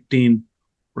to 15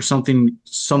 or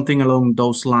something along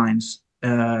those lines.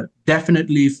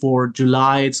 Definitely for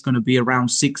July, it's going to be around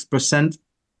 6%.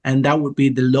 And that would be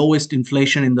the lowest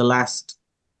inflation in the last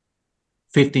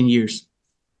 15 years.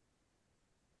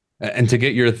 And to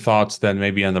get your thoughts then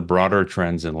maybe on the broader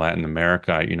trends in Latin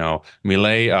America,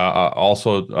 Milei,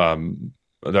 also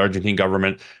the Argentine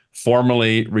government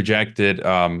formally rejected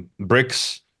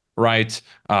BRICS, right?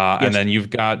 Yes. And then you've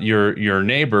got your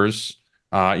neighbors,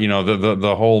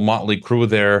 the whole motley crew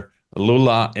there,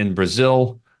 Lula in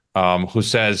Brazil, who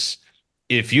says,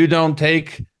 if you don't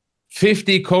take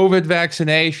 50 COVID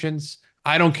vaccinations,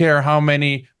 I don't care how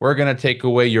many, we're going to take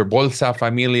away your Bolsa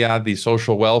Familia, the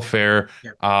social welfare.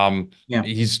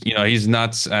 He's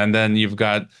nuts. And then you've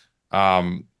got,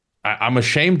 I'm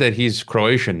ashamed that he's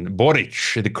Croatian,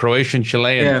 Morić, the Croatian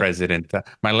Chilean president.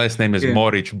 My last name is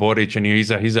Morić, and he's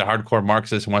a hardcore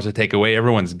Marxist who wants to take away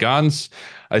everyone's guns.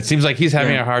 It seems like he's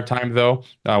having a hard time, though.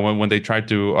 When they tried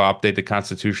to update the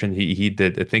constitution,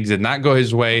 things did not go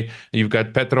his way. You've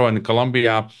got Petro in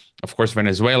Colombia, of course,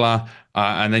 Venezuela,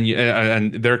 and then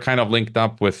and they're kind of linked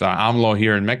up with AMLO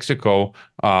here in Mexico,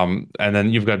 and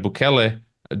then you've got Bukele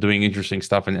doing interesting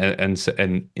stuff in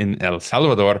El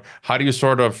Salvador. How do you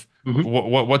sort of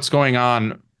what's going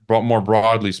on more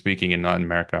broadly speaking in Latin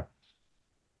America?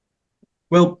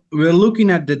 Well, we're looking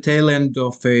at the tail end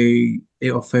of a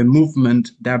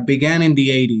movement that began in the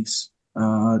 80s.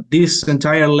 This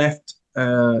entire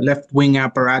left-wing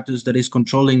apparatus that is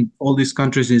controlling all these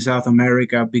countries in South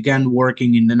America began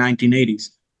working in the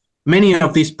 1980s. Many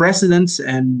of these presidents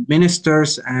and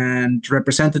ministers and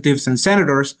representatives and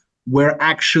senators were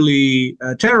actually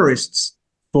terrorists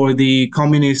for the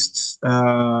communist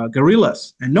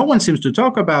guerrillas. And no one seems to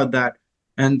talk about that.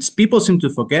 And people seem to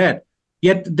forget.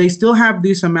 Yet they still have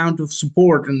this amount of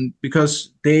support, and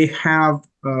because they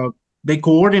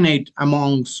coordinate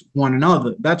amongst one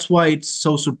another. That's why it's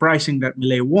so surprising that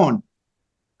Milei won.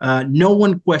 No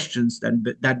one questions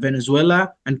that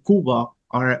Venezuela and Cuba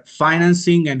are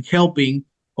financing and helping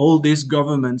all these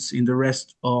governments in the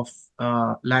rest of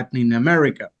Latin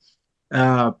America.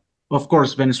 Of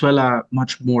course, Venezuela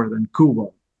much more than Cuba.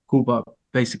 Cuba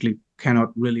basically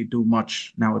cannot really do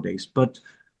much nowadays. But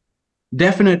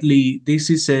definitely, this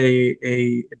is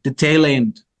the tail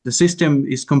end. The system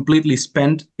is completely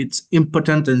spent. It's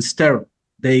impotent and sterile.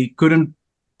 They couldn't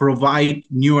provide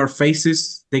newer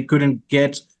faces. They couldn't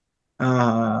adapt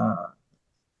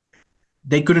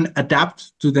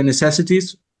to the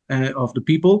necessities of the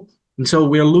people. And so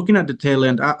we're looking at the tail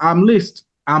end.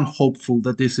 I'm hopeful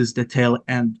that this is the tail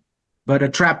end. But a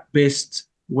trap beast,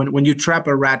 when you trap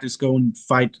a rat, is going to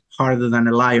fight harder than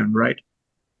a lion, right?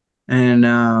 And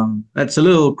that's a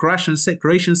little Croatian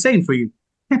saying for you.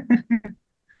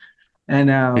 And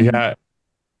that's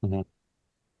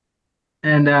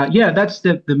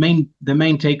the main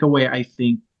takeaway, I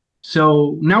think.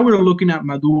 So now we're looking at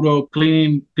Maduro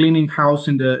cleaning house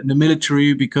in the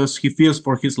military because he fears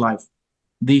for his life.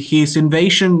 His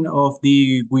invasion of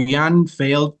the Guyana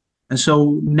failed, and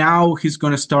so now he's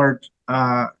going to start.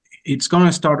 It's going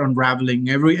to start unraveling.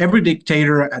 Every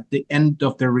dictator at the end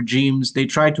of their regimes, they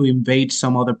try to invade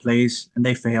some other place and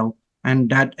they fail, and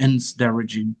that ends their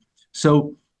regime.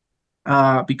 So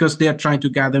because they are trying to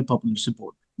gather popular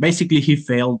support. Basically, he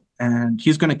failed, and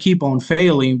he's going to keep on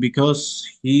failing because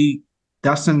he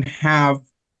doesn't have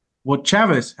what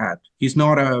Chavez had. He's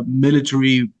not a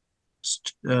military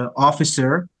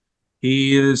officer.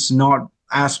 He is not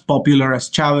as popular as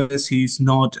Chavez. He's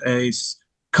not as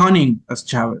cunning as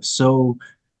Chavez. So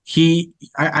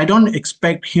I don't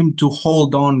expect him to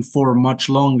hold on for much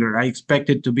longer. I expect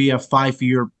it to be a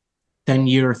 5-year,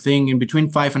 10-year thing. In between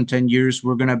 5 and 10 years,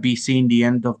 we're going to be seeing the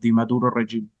end of the Maduro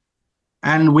regime.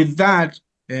 And with that,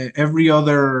 every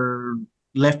other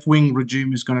left-wing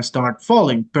regime is going to start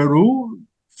falling. Peru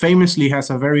famously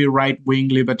has a very right-wing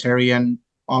libertarian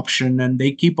option, and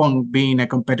they keep on being a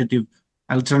competitive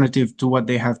alternative to what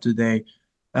they have today.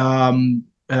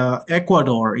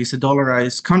 Ecuador is a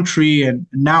dollarized country, and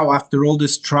now after all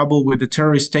this trouble with the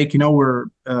terrorists taking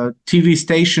over TV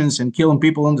stations and killing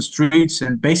people on the streets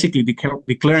and basically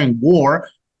declaring war,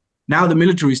 now the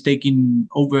military is taking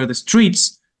over the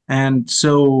streets. And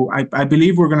so I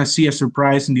believe we're going to see a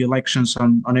surprise in the elections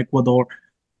on Ecuador.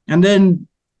 And then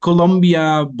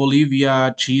Colombia,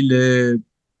 Bolivia, Chile,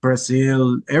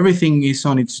 Brazil, everything is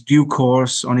on its due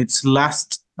course, on its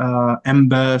last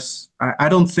embers. I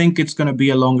don't think it's going to be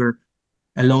a longer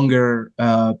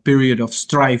period of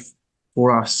strife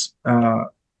for us.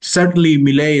 Certainly,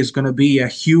 Milei is going to be a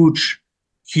huge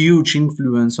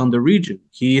influence on the region.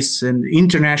 He is an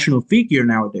international figure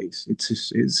nowadays.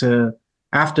 It's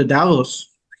after Davos,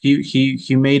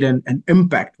 he made an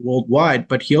impact worldwide,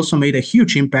 but he also made a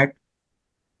huge impact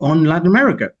on Latin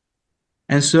America.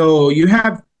 And so you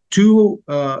have two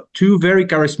very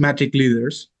charismatic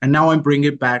leaders, and now I'm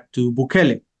bringing it back to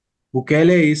Bukele.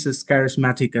 Bukele is as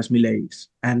charismatic as Milei is,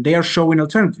 and they are showing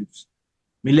alternatives.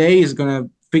 Milei is going to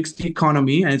fix the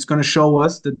economy, and it's going to show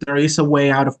us that there is a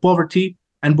way out of poverty,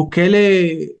 and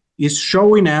Bukele is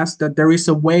showing us that there is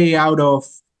a way out of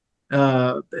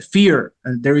fear,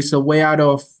 and there is a way out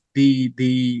of the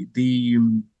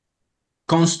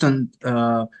constant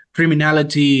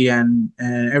criminality and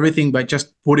everything by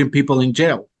just putting people in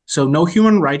jail. So no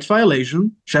human rights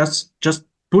violation, just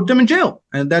put them in jail,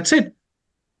 and that's it.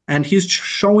 And he's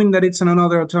showing that it's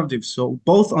another alternative. So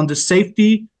both on the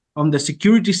safety, on the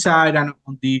security side, and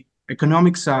on the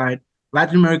economic side,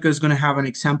 Latin America is going to have an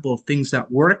example of things that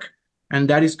work, and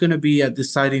that is going to be a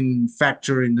deciding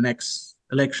factor in the next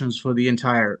elections for the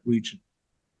entire region.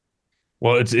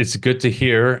 Well, it's good to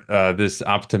hear this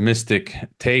optimistic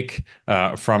take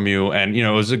from you. And, it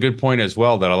was a good point as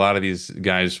well that a lot of these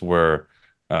guys were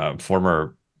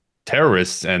former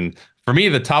terrorists. And for me,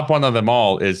 the top one of them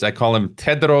all is, I call him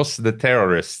Tedros the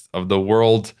terrorist of the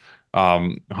World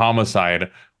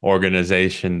Homicide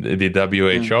Organization, the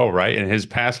WHO, right? In his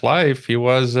past life, he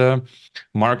was a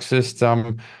Marxist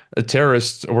a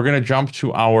terrorist. We're going to jump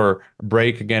to our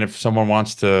break. Again, if someone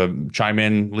wants to chime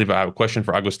in, leave a question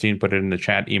for Agustin, put it in the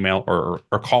chat, email, or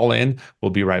call in.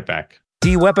 We'll be right back.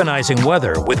 De-weaponizing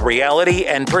weather with reality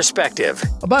and perspective.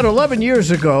 About 11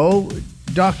 years ago,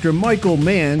 Dr. Michael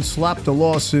Mann slapped a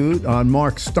lawsuit on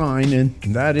Mark Stein, and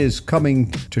that is coming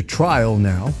to trial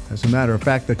now. As a matter of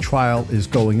fact, the trial is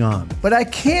going on. But I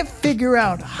can't figure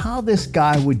out how this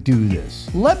guy would do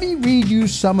this. Let me read you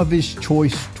some of his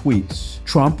choice tweets.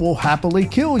 Trump will happily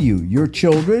kill you, your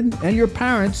children, and your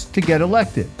parents to get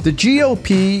elected. The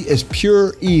GOP is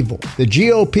pure evil. The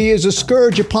GOP is a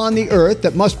scourge upon the earth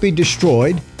that must be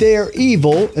destroyed. They are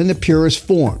evil in the purest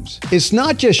forms. It's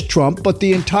not just Trump, but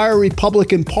the entire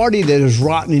Republican Party that is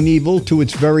rotten and evil to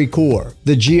its very core.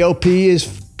 The GOP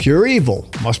is pure evil,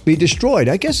 must be destroyed.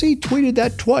 I guess he tweeted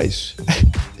that twice.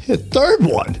 Third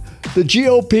one. The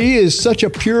GOP is such a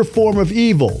pure form of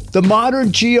evil. The modern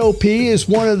GOP is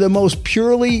one of the most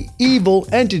purely evil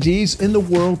entities in the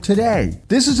world today.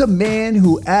 This is a man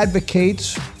who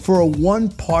advocates for a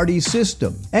one-party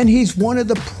system, and he's one of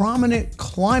the prominent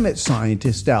climate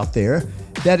scientists out there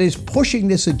that is pushing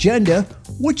this agenda,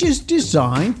 which is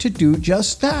designed to do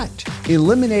just that.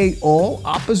 Eliminate all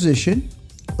opposition,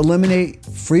 eliminate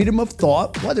freedom of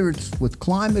thought, whether it's with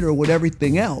climate or with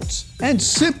everything else, and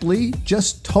simply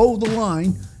just toe the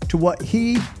line to what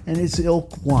he and his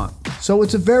ilk want. So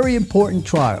it's a very important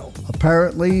trial.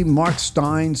 Apparently, Mark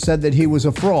Stein said that he was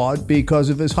a fraud because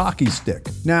of his hockey stick.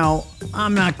 Now,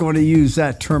 I'm not going to use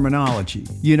that terminology.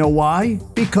 You know why?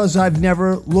 Because I've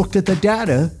never looked at the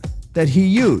data that he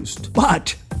used.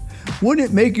 But wouldn't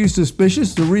it make you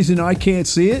suspicious the reason I can't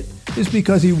see it is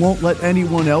because he won't let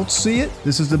anyone else see it?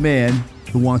 This is the man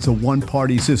who wants a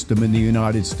one-party system in the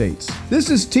United States. This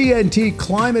is TNT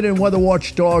climate and weather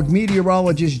watchdog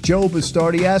meteorologist Joe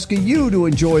Bastardi asking you to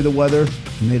enjoy the weather.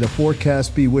 May the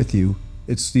forecast be with you.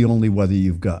 It's the only weather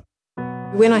you've got.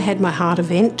 When I had my heart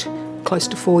event close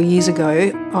to 4 years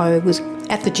ago, I was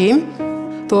at the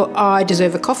gym, thought I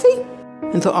deserve a coffee,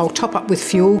 and thought I'll top up with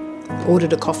fuel,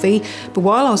 ordered a coffee. But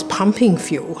while I was pumping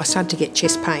fuel, I started to get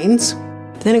chest pains.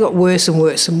 Then it got worse and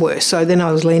worse and worse. So then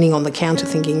I was leaning on the counter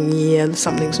thinking, yeah,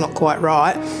 something's not quite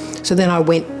right. So then I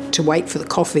went to wait for the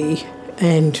coffee,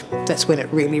 and that's when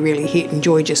it really, really hit. And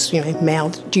Joy just,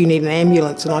 mouthed, do you need an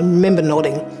ambulance? And I remember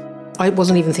nodding. I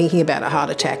wasn't even thinking about a heart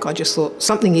attack. I just thought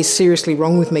something is seriously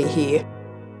wrong with me here.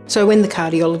 So when the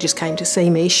cardiologist came to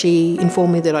see me, she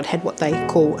informed me that I'd had what they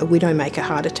call a widowmaker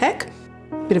heart attack.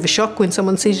 Bit of a shock when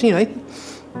someone says, you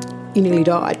nearly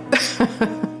died.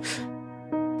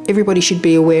 Everybody should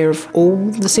be aware of all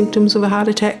the symptoms of a heart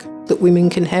attack that women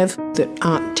can have that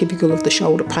aren't typical of the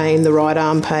shoulder pain, the right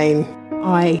arm pain.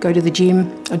 I go to the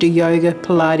gym, I do yoga,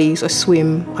 Pilates, I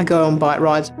swim, I go on bike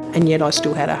rides, and yet I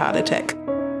still had a heart attack.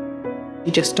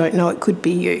 You just don't know it could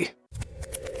be you.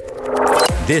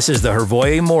 This is the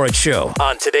Hrvoje Morić Show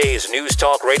on today's News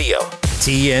Talk Radio,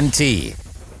 TNT.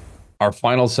 Our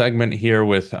final segment here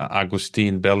with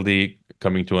Agustin Beldi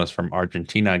coming to us from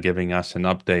Argentina, giving us an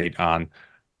update on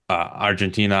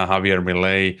Argentina, Javier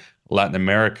Milei, Latin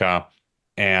America,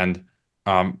 and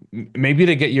maybe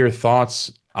to get your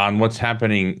thoughts on what's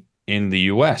happening in the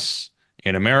U.S.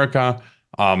 In America.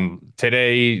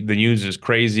 Today, the news is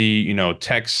crazy. You know,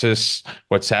 Texas,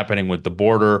 what's happening with the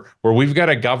border, where we've got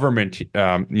a government,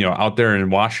 out there in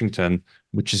Washington,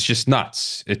 which is just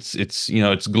nuts. It's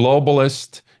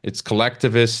globalist, it's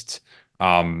collectivist,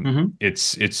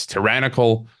 it's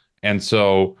tyrannical, and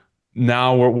so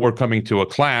now we're coming to a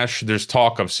clash. There's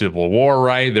talk of civil war,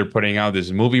 right? They're putting out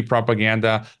this movie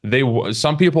propaganda.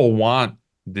 Some people want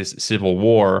this civil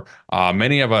war.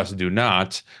 Many of us do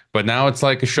not, but now it's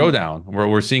like a showdown where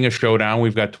we're seeing a showdown.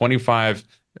 We've got 25,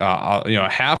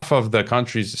 half of the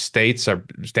country's states are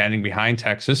standing behind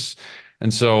Texas.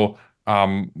 And so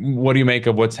what do you make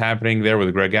of what's happening there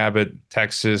with Greg Abbott,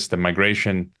 Texas, the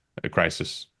migration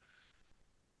crisis?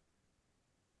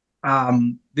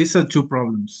 These are two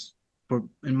problems.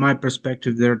 In my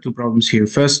perspective, there are two problems here.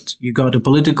 First, you got the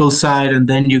political side, and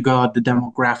then you got the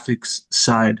demographics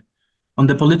side. On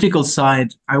the political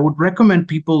side, I would recommend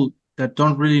people that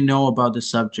don't really know about the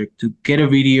subject to get the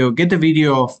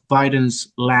video of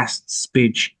Biden's last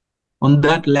speech. On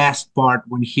that last part,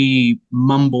 when he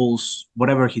mumbles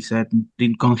whatever he said, the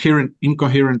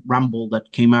incoherent rumble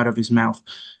that came out of his mouth.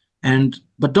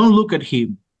 But don't look at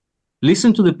him.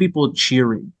 Listen to the people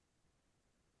cheering.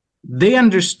 They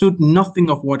understood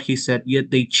nothing of what he said, yet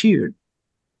they cheered.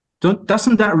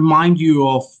 Doesn't that remind you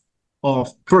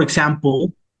of, for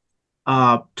example,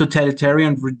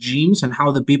 totalitarian regimes and how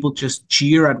the people just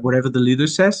cheer at whatever the leader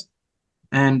says?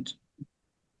 And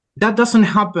that doesn't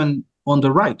happen on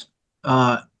the right.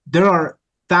 There are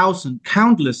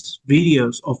countless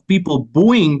videos of people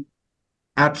booing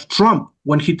at Trump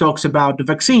when he talks about the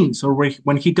vaccines, or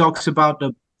when he talks about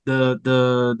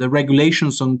the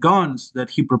regulations on guns that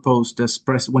he proposed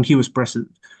when he was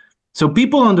president. So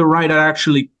people on the right are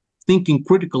actually thinking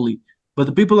critically, but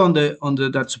the people on the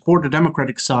that support the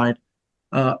Democratic side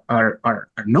are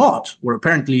not, or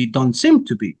apparently don't seem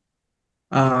to be.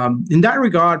 In that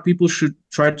regard, people should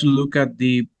try to look at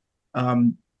the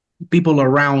people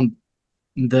around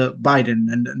the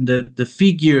Biden and the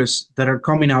figures that are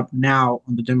coming up now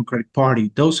on the Democratic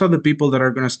Party. Those are the people that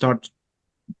are going to start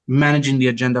managing the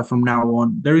agenda from now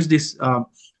on. There is this,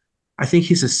 I think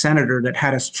he's a senator that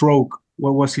had a stroke.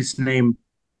 What was his name?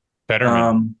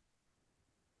 Fetterman.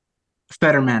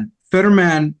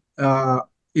 Fetterman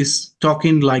is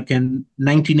talking like an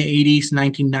 1980s,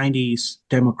 1990s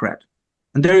Democrat.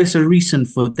 And there is a reason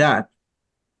for that.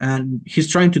 And he's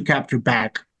trying to capture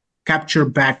back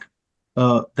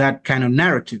that kind of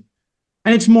narrative.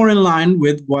 And it's more in line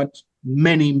with what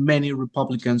many, many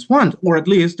Republicans want, or at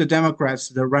least the Democrats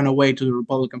that ran away to the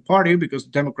Republican Party because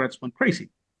the Democrats went crazy.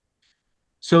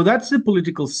 So that's the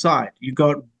political side. You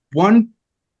got one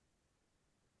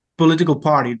political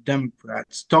party,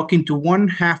 Democrats, talking to one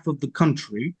half of the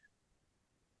country,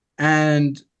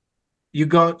 and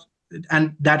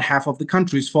that half of the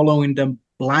country is following them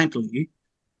blindly.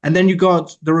 And then you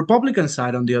got the Republican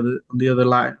side on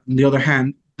the other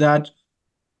hand, that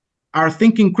are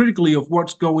thinking critically of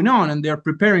what's going on, and they're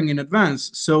preparing in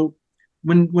advance. So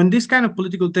when these kind of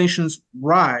political tensions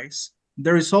rise,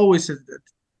 there is always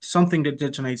something that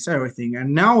detonates everything.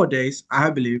 And nowadays,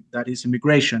 I believe that is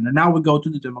immigration. And now we go to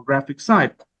the demographic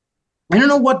side. I don't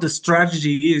know what the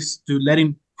strategy is to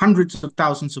letting hundreds of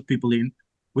thousands of people in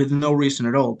with no reason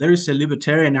at all. There is a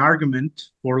libertarian argument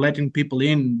for letting people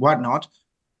in, whatnot.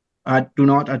 I do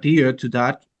not adhere to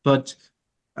that. But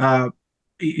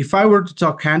if I were to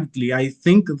talk candidly, I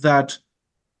think that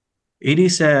it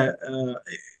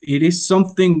is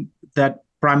something that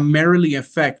primarily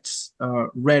affects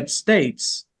red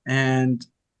states. And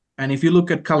if you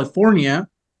look at California,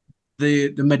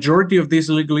 the majority of these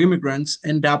illegal immigrants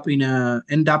end up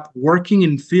working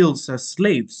in fields as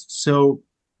slaves. So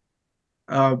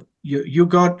you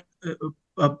got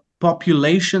a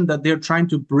population that they're trying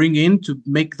to bring in to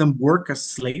make them work as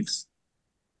slaves,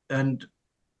 and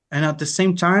at the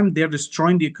same time they're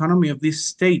destroying the economy of these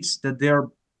states that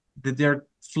they're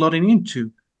flooding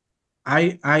into.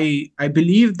 I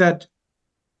believe that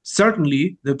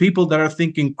certainly the people that are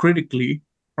thinking critically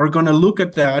are going to look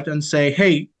at that and say,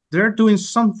 hey, they're doing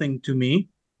something to me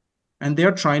and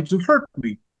they're trying to hurt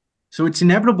me. So it's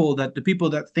inevitable that the people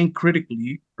that think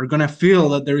critically are going to feel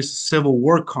that there is a civil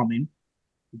war coming.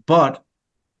 But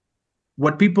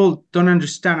what people don't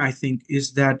understand, I think,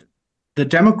 is that the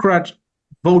Democrat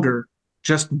voter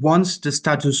just wants the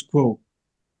status quo.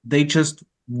 They just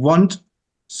want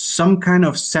some kind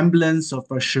of semblance of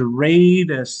a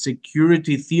charade, a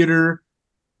security theater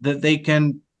that they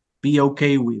can be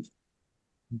okay with.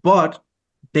 But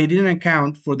they didn't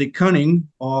account for the cunning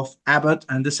of Abbott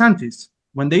and DeSantis.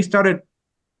 When they started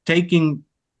taking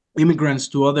immigrants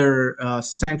to other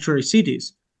sanctuary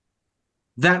cities,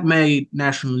 that made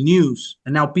national news.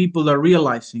 And now people are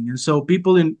realizing. And so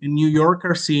people in New York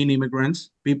are seeing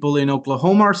immigrants. People in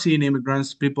Oklahoma are seeing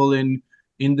immigrants. People in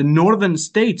the northern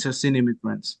states are seeing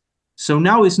immigrants. So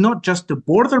now it's not just a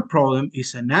border problem,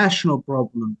 it's a national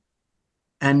problem.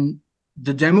 And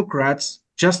the Democrats,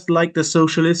 just like the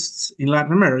socialists in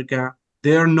Latin America,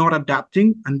 they are not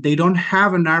adapting, and they don't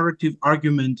have a narrative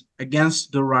argument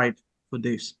against the right for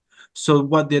this. So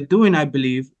what they're doing, I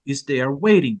believe, is they are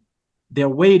waiting. They're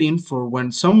waiting for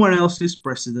when someone else is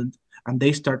president and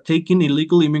they start taking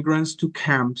illegal immigrants to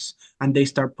camps and they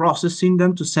start processing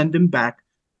them to send them back.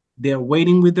 They're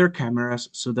waiting with their cameras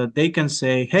so that they can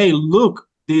say, hey, look,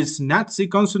 this Nazi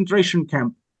concentration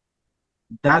camp.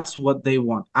 That's what they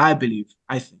want, I believe,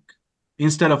 I think,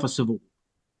 instead of a civil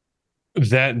war.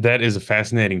 That is a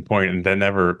fascinating point, and that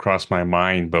never crossed my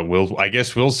mind. But I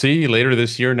guess we'll see later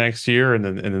this year, next year, and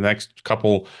then in the next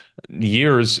couple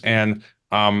years. And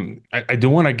I do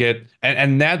want to get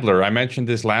and Nadler. I mentioned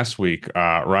this last week,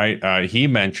 right? He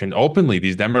mentioned openly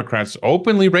these Democrats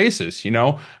openly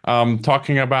racist.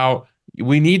 Talking about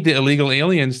we need the illegal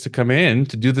aliens to come in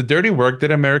to do the dirty work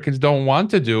that Americans don't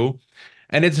want to do.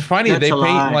 And it's funny they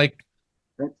paint like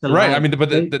right. I mean,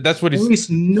 but that's what he's. There is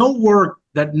no work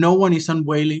that no one is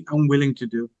unwilling to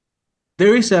do.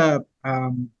 There is a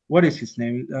what is his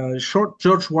name?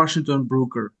 George Washington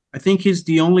Brooker. I think he's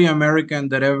the only American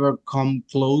that ever come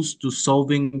close to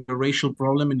solving the racial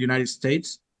problem in the United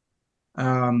States.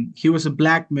 He was a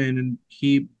black man, and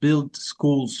he built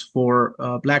schools for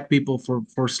black people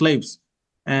for slaves,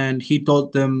 and he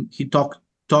taught them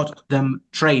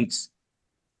trades.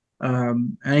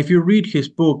 And if you read his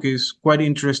book, it's quite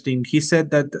interesting. He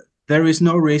said that there is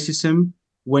no racism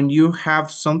when you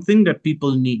have something that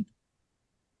people need.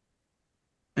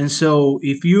 And so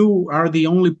if you are the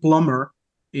only plumber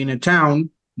in a town,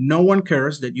 no one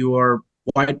cares that you are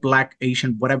white, black,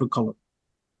 Asian, whatever color.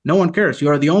 No one cares. You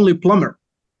are the only plumber.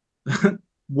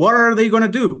 What are they going to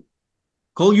do?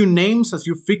 Call you names as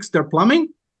you fix their plumbing?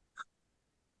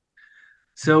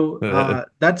 So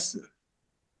that's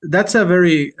a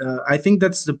very, I think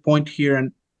that's the point here.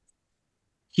 And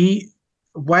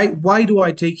why do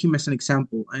I take him as an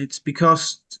example? And it's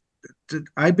because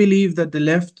I believe that the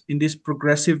left in this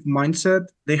progressive mindset,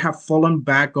 they have fallen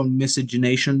back on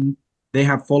miscegenation. They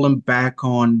have fallen back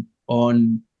on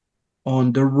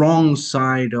the wrong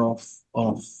side of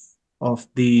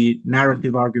the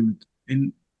narrative argument.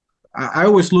 And I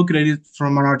always look at it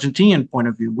from an Argentinian point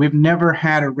of view. We've never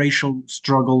had a racial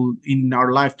struggle in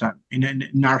our lifetime,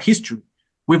 in our history.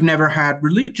 We've never had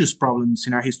religious problems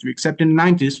in our history, except in the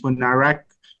 90s when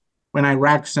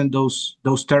Iraq sent those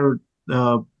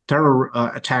terror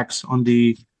attacks on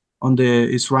the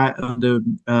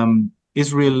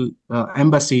Israel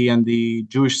embassy and the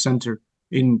Jewish center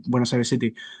in Buenos Aires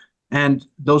City, and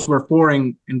those were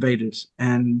foreign invaders.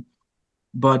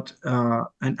 But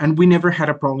we never had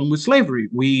a problem with slavery.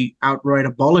 We outright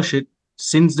abolished it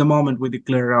since the moment we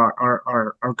declared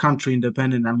our country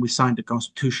independent and we signed the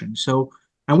Constitution. So,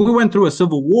 and we went through a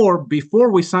civil war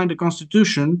before we signed the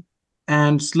Constitution,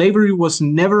 and slavery was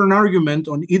never an argument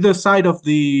on either side of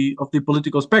the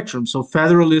political spectrum. So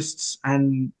Federalists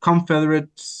and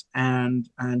Confederates and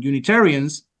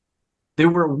Unitarians, they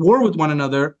were at war with one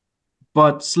another,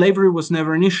 but slavery was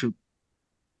never an issue.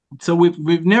 So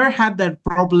we've never had that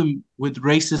problem with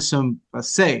racism per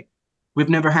se. We've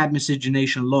never had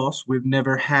miscegenation laws. We've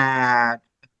never had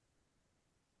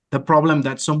the problem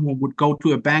that someone would go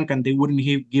to a bank and they wouldn't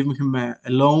give him a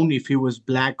loan if he was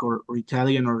black or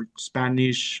Italian or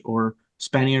Spanish or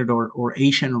Spaniard or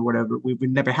Asian or whatever. We've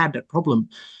never had that problem.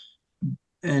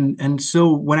 And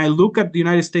so when I look at the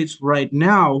United States right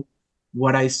now,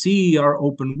 what I see are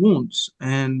open wounds,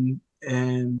 and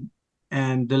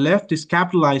the left is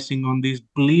capitalizing on this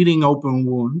bleeding open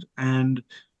wound. And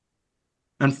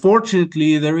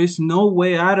unfortunately, there is no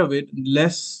way out of it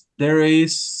unless there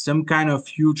is some kind of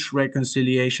huge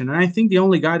reconciliation. And I think the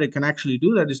only guy that can actually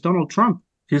do that is Donald Trump.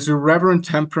 His irreverent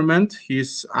temperament,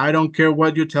 his I don't care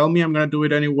what you tell me, I'm going to do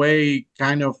it anyway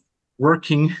kind of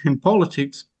working in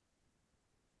politics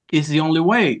is the only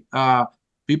way.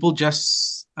 People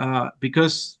just,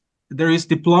 because there is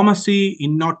diplomacy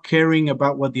in not caring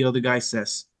about what the other guy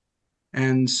says.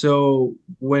 And so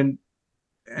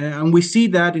and we see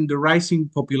that in the rising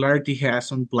popularity he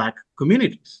has on black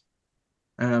communities.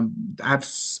 I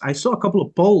saw a couple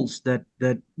of polls that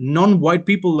non-white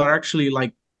people are actually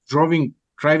like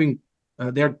driving,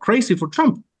 they're crazy for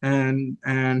Trump. And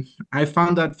I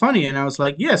found that funny. And I was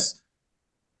like, yes,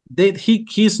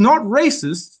 he's not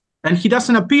racist, and he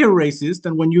doesn't appear racist.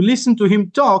 And when you listen to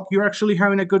him talk, you're actually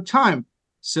having a good time.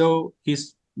 So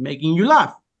he's making you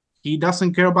laugh. He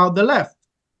doesn't care about the left.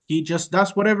 He just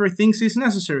does whatever he thinks is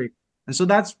necessary. And so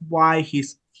that's why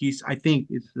he's I think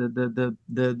it's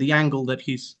the angle that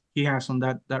he has on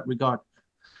that regard.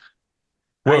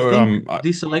 Well, I think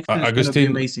this election is going to be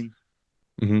amazing.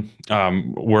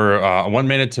 Mm-hmm. We're 1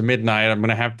 minute to midnight. I'm going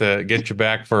to have to get you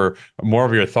back for more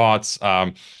of your thoughts.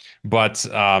 But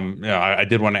I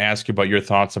did want to ask you about your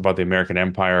thoughts about the American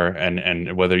empire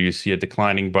and whether you see it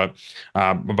declining. But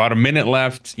about a minute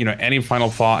left. Any final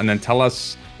thought, and then tell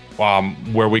us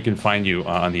where we can find you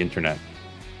on the internet.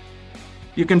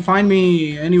 You can find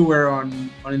me anywhere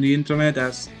on the internet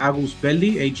as Agus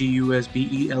Beldi,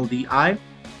 Agusbeldi.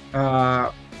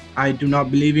 I do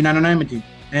not believe in anonymity,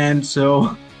 and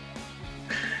so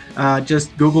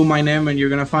just Google my name and you're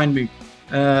gonna find me.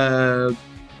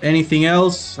 Anything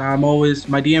else,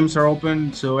 my DMs are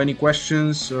open, so any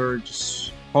questions or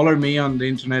just holler me on the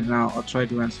internet and I'll try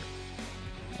to answer.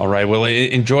 All right, well,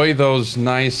 enjoy those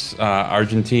nice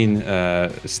Argentine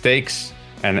steaks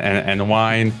and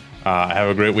wine. Have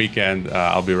a great weekend.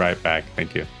 I'll be right back.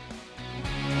 Thank you.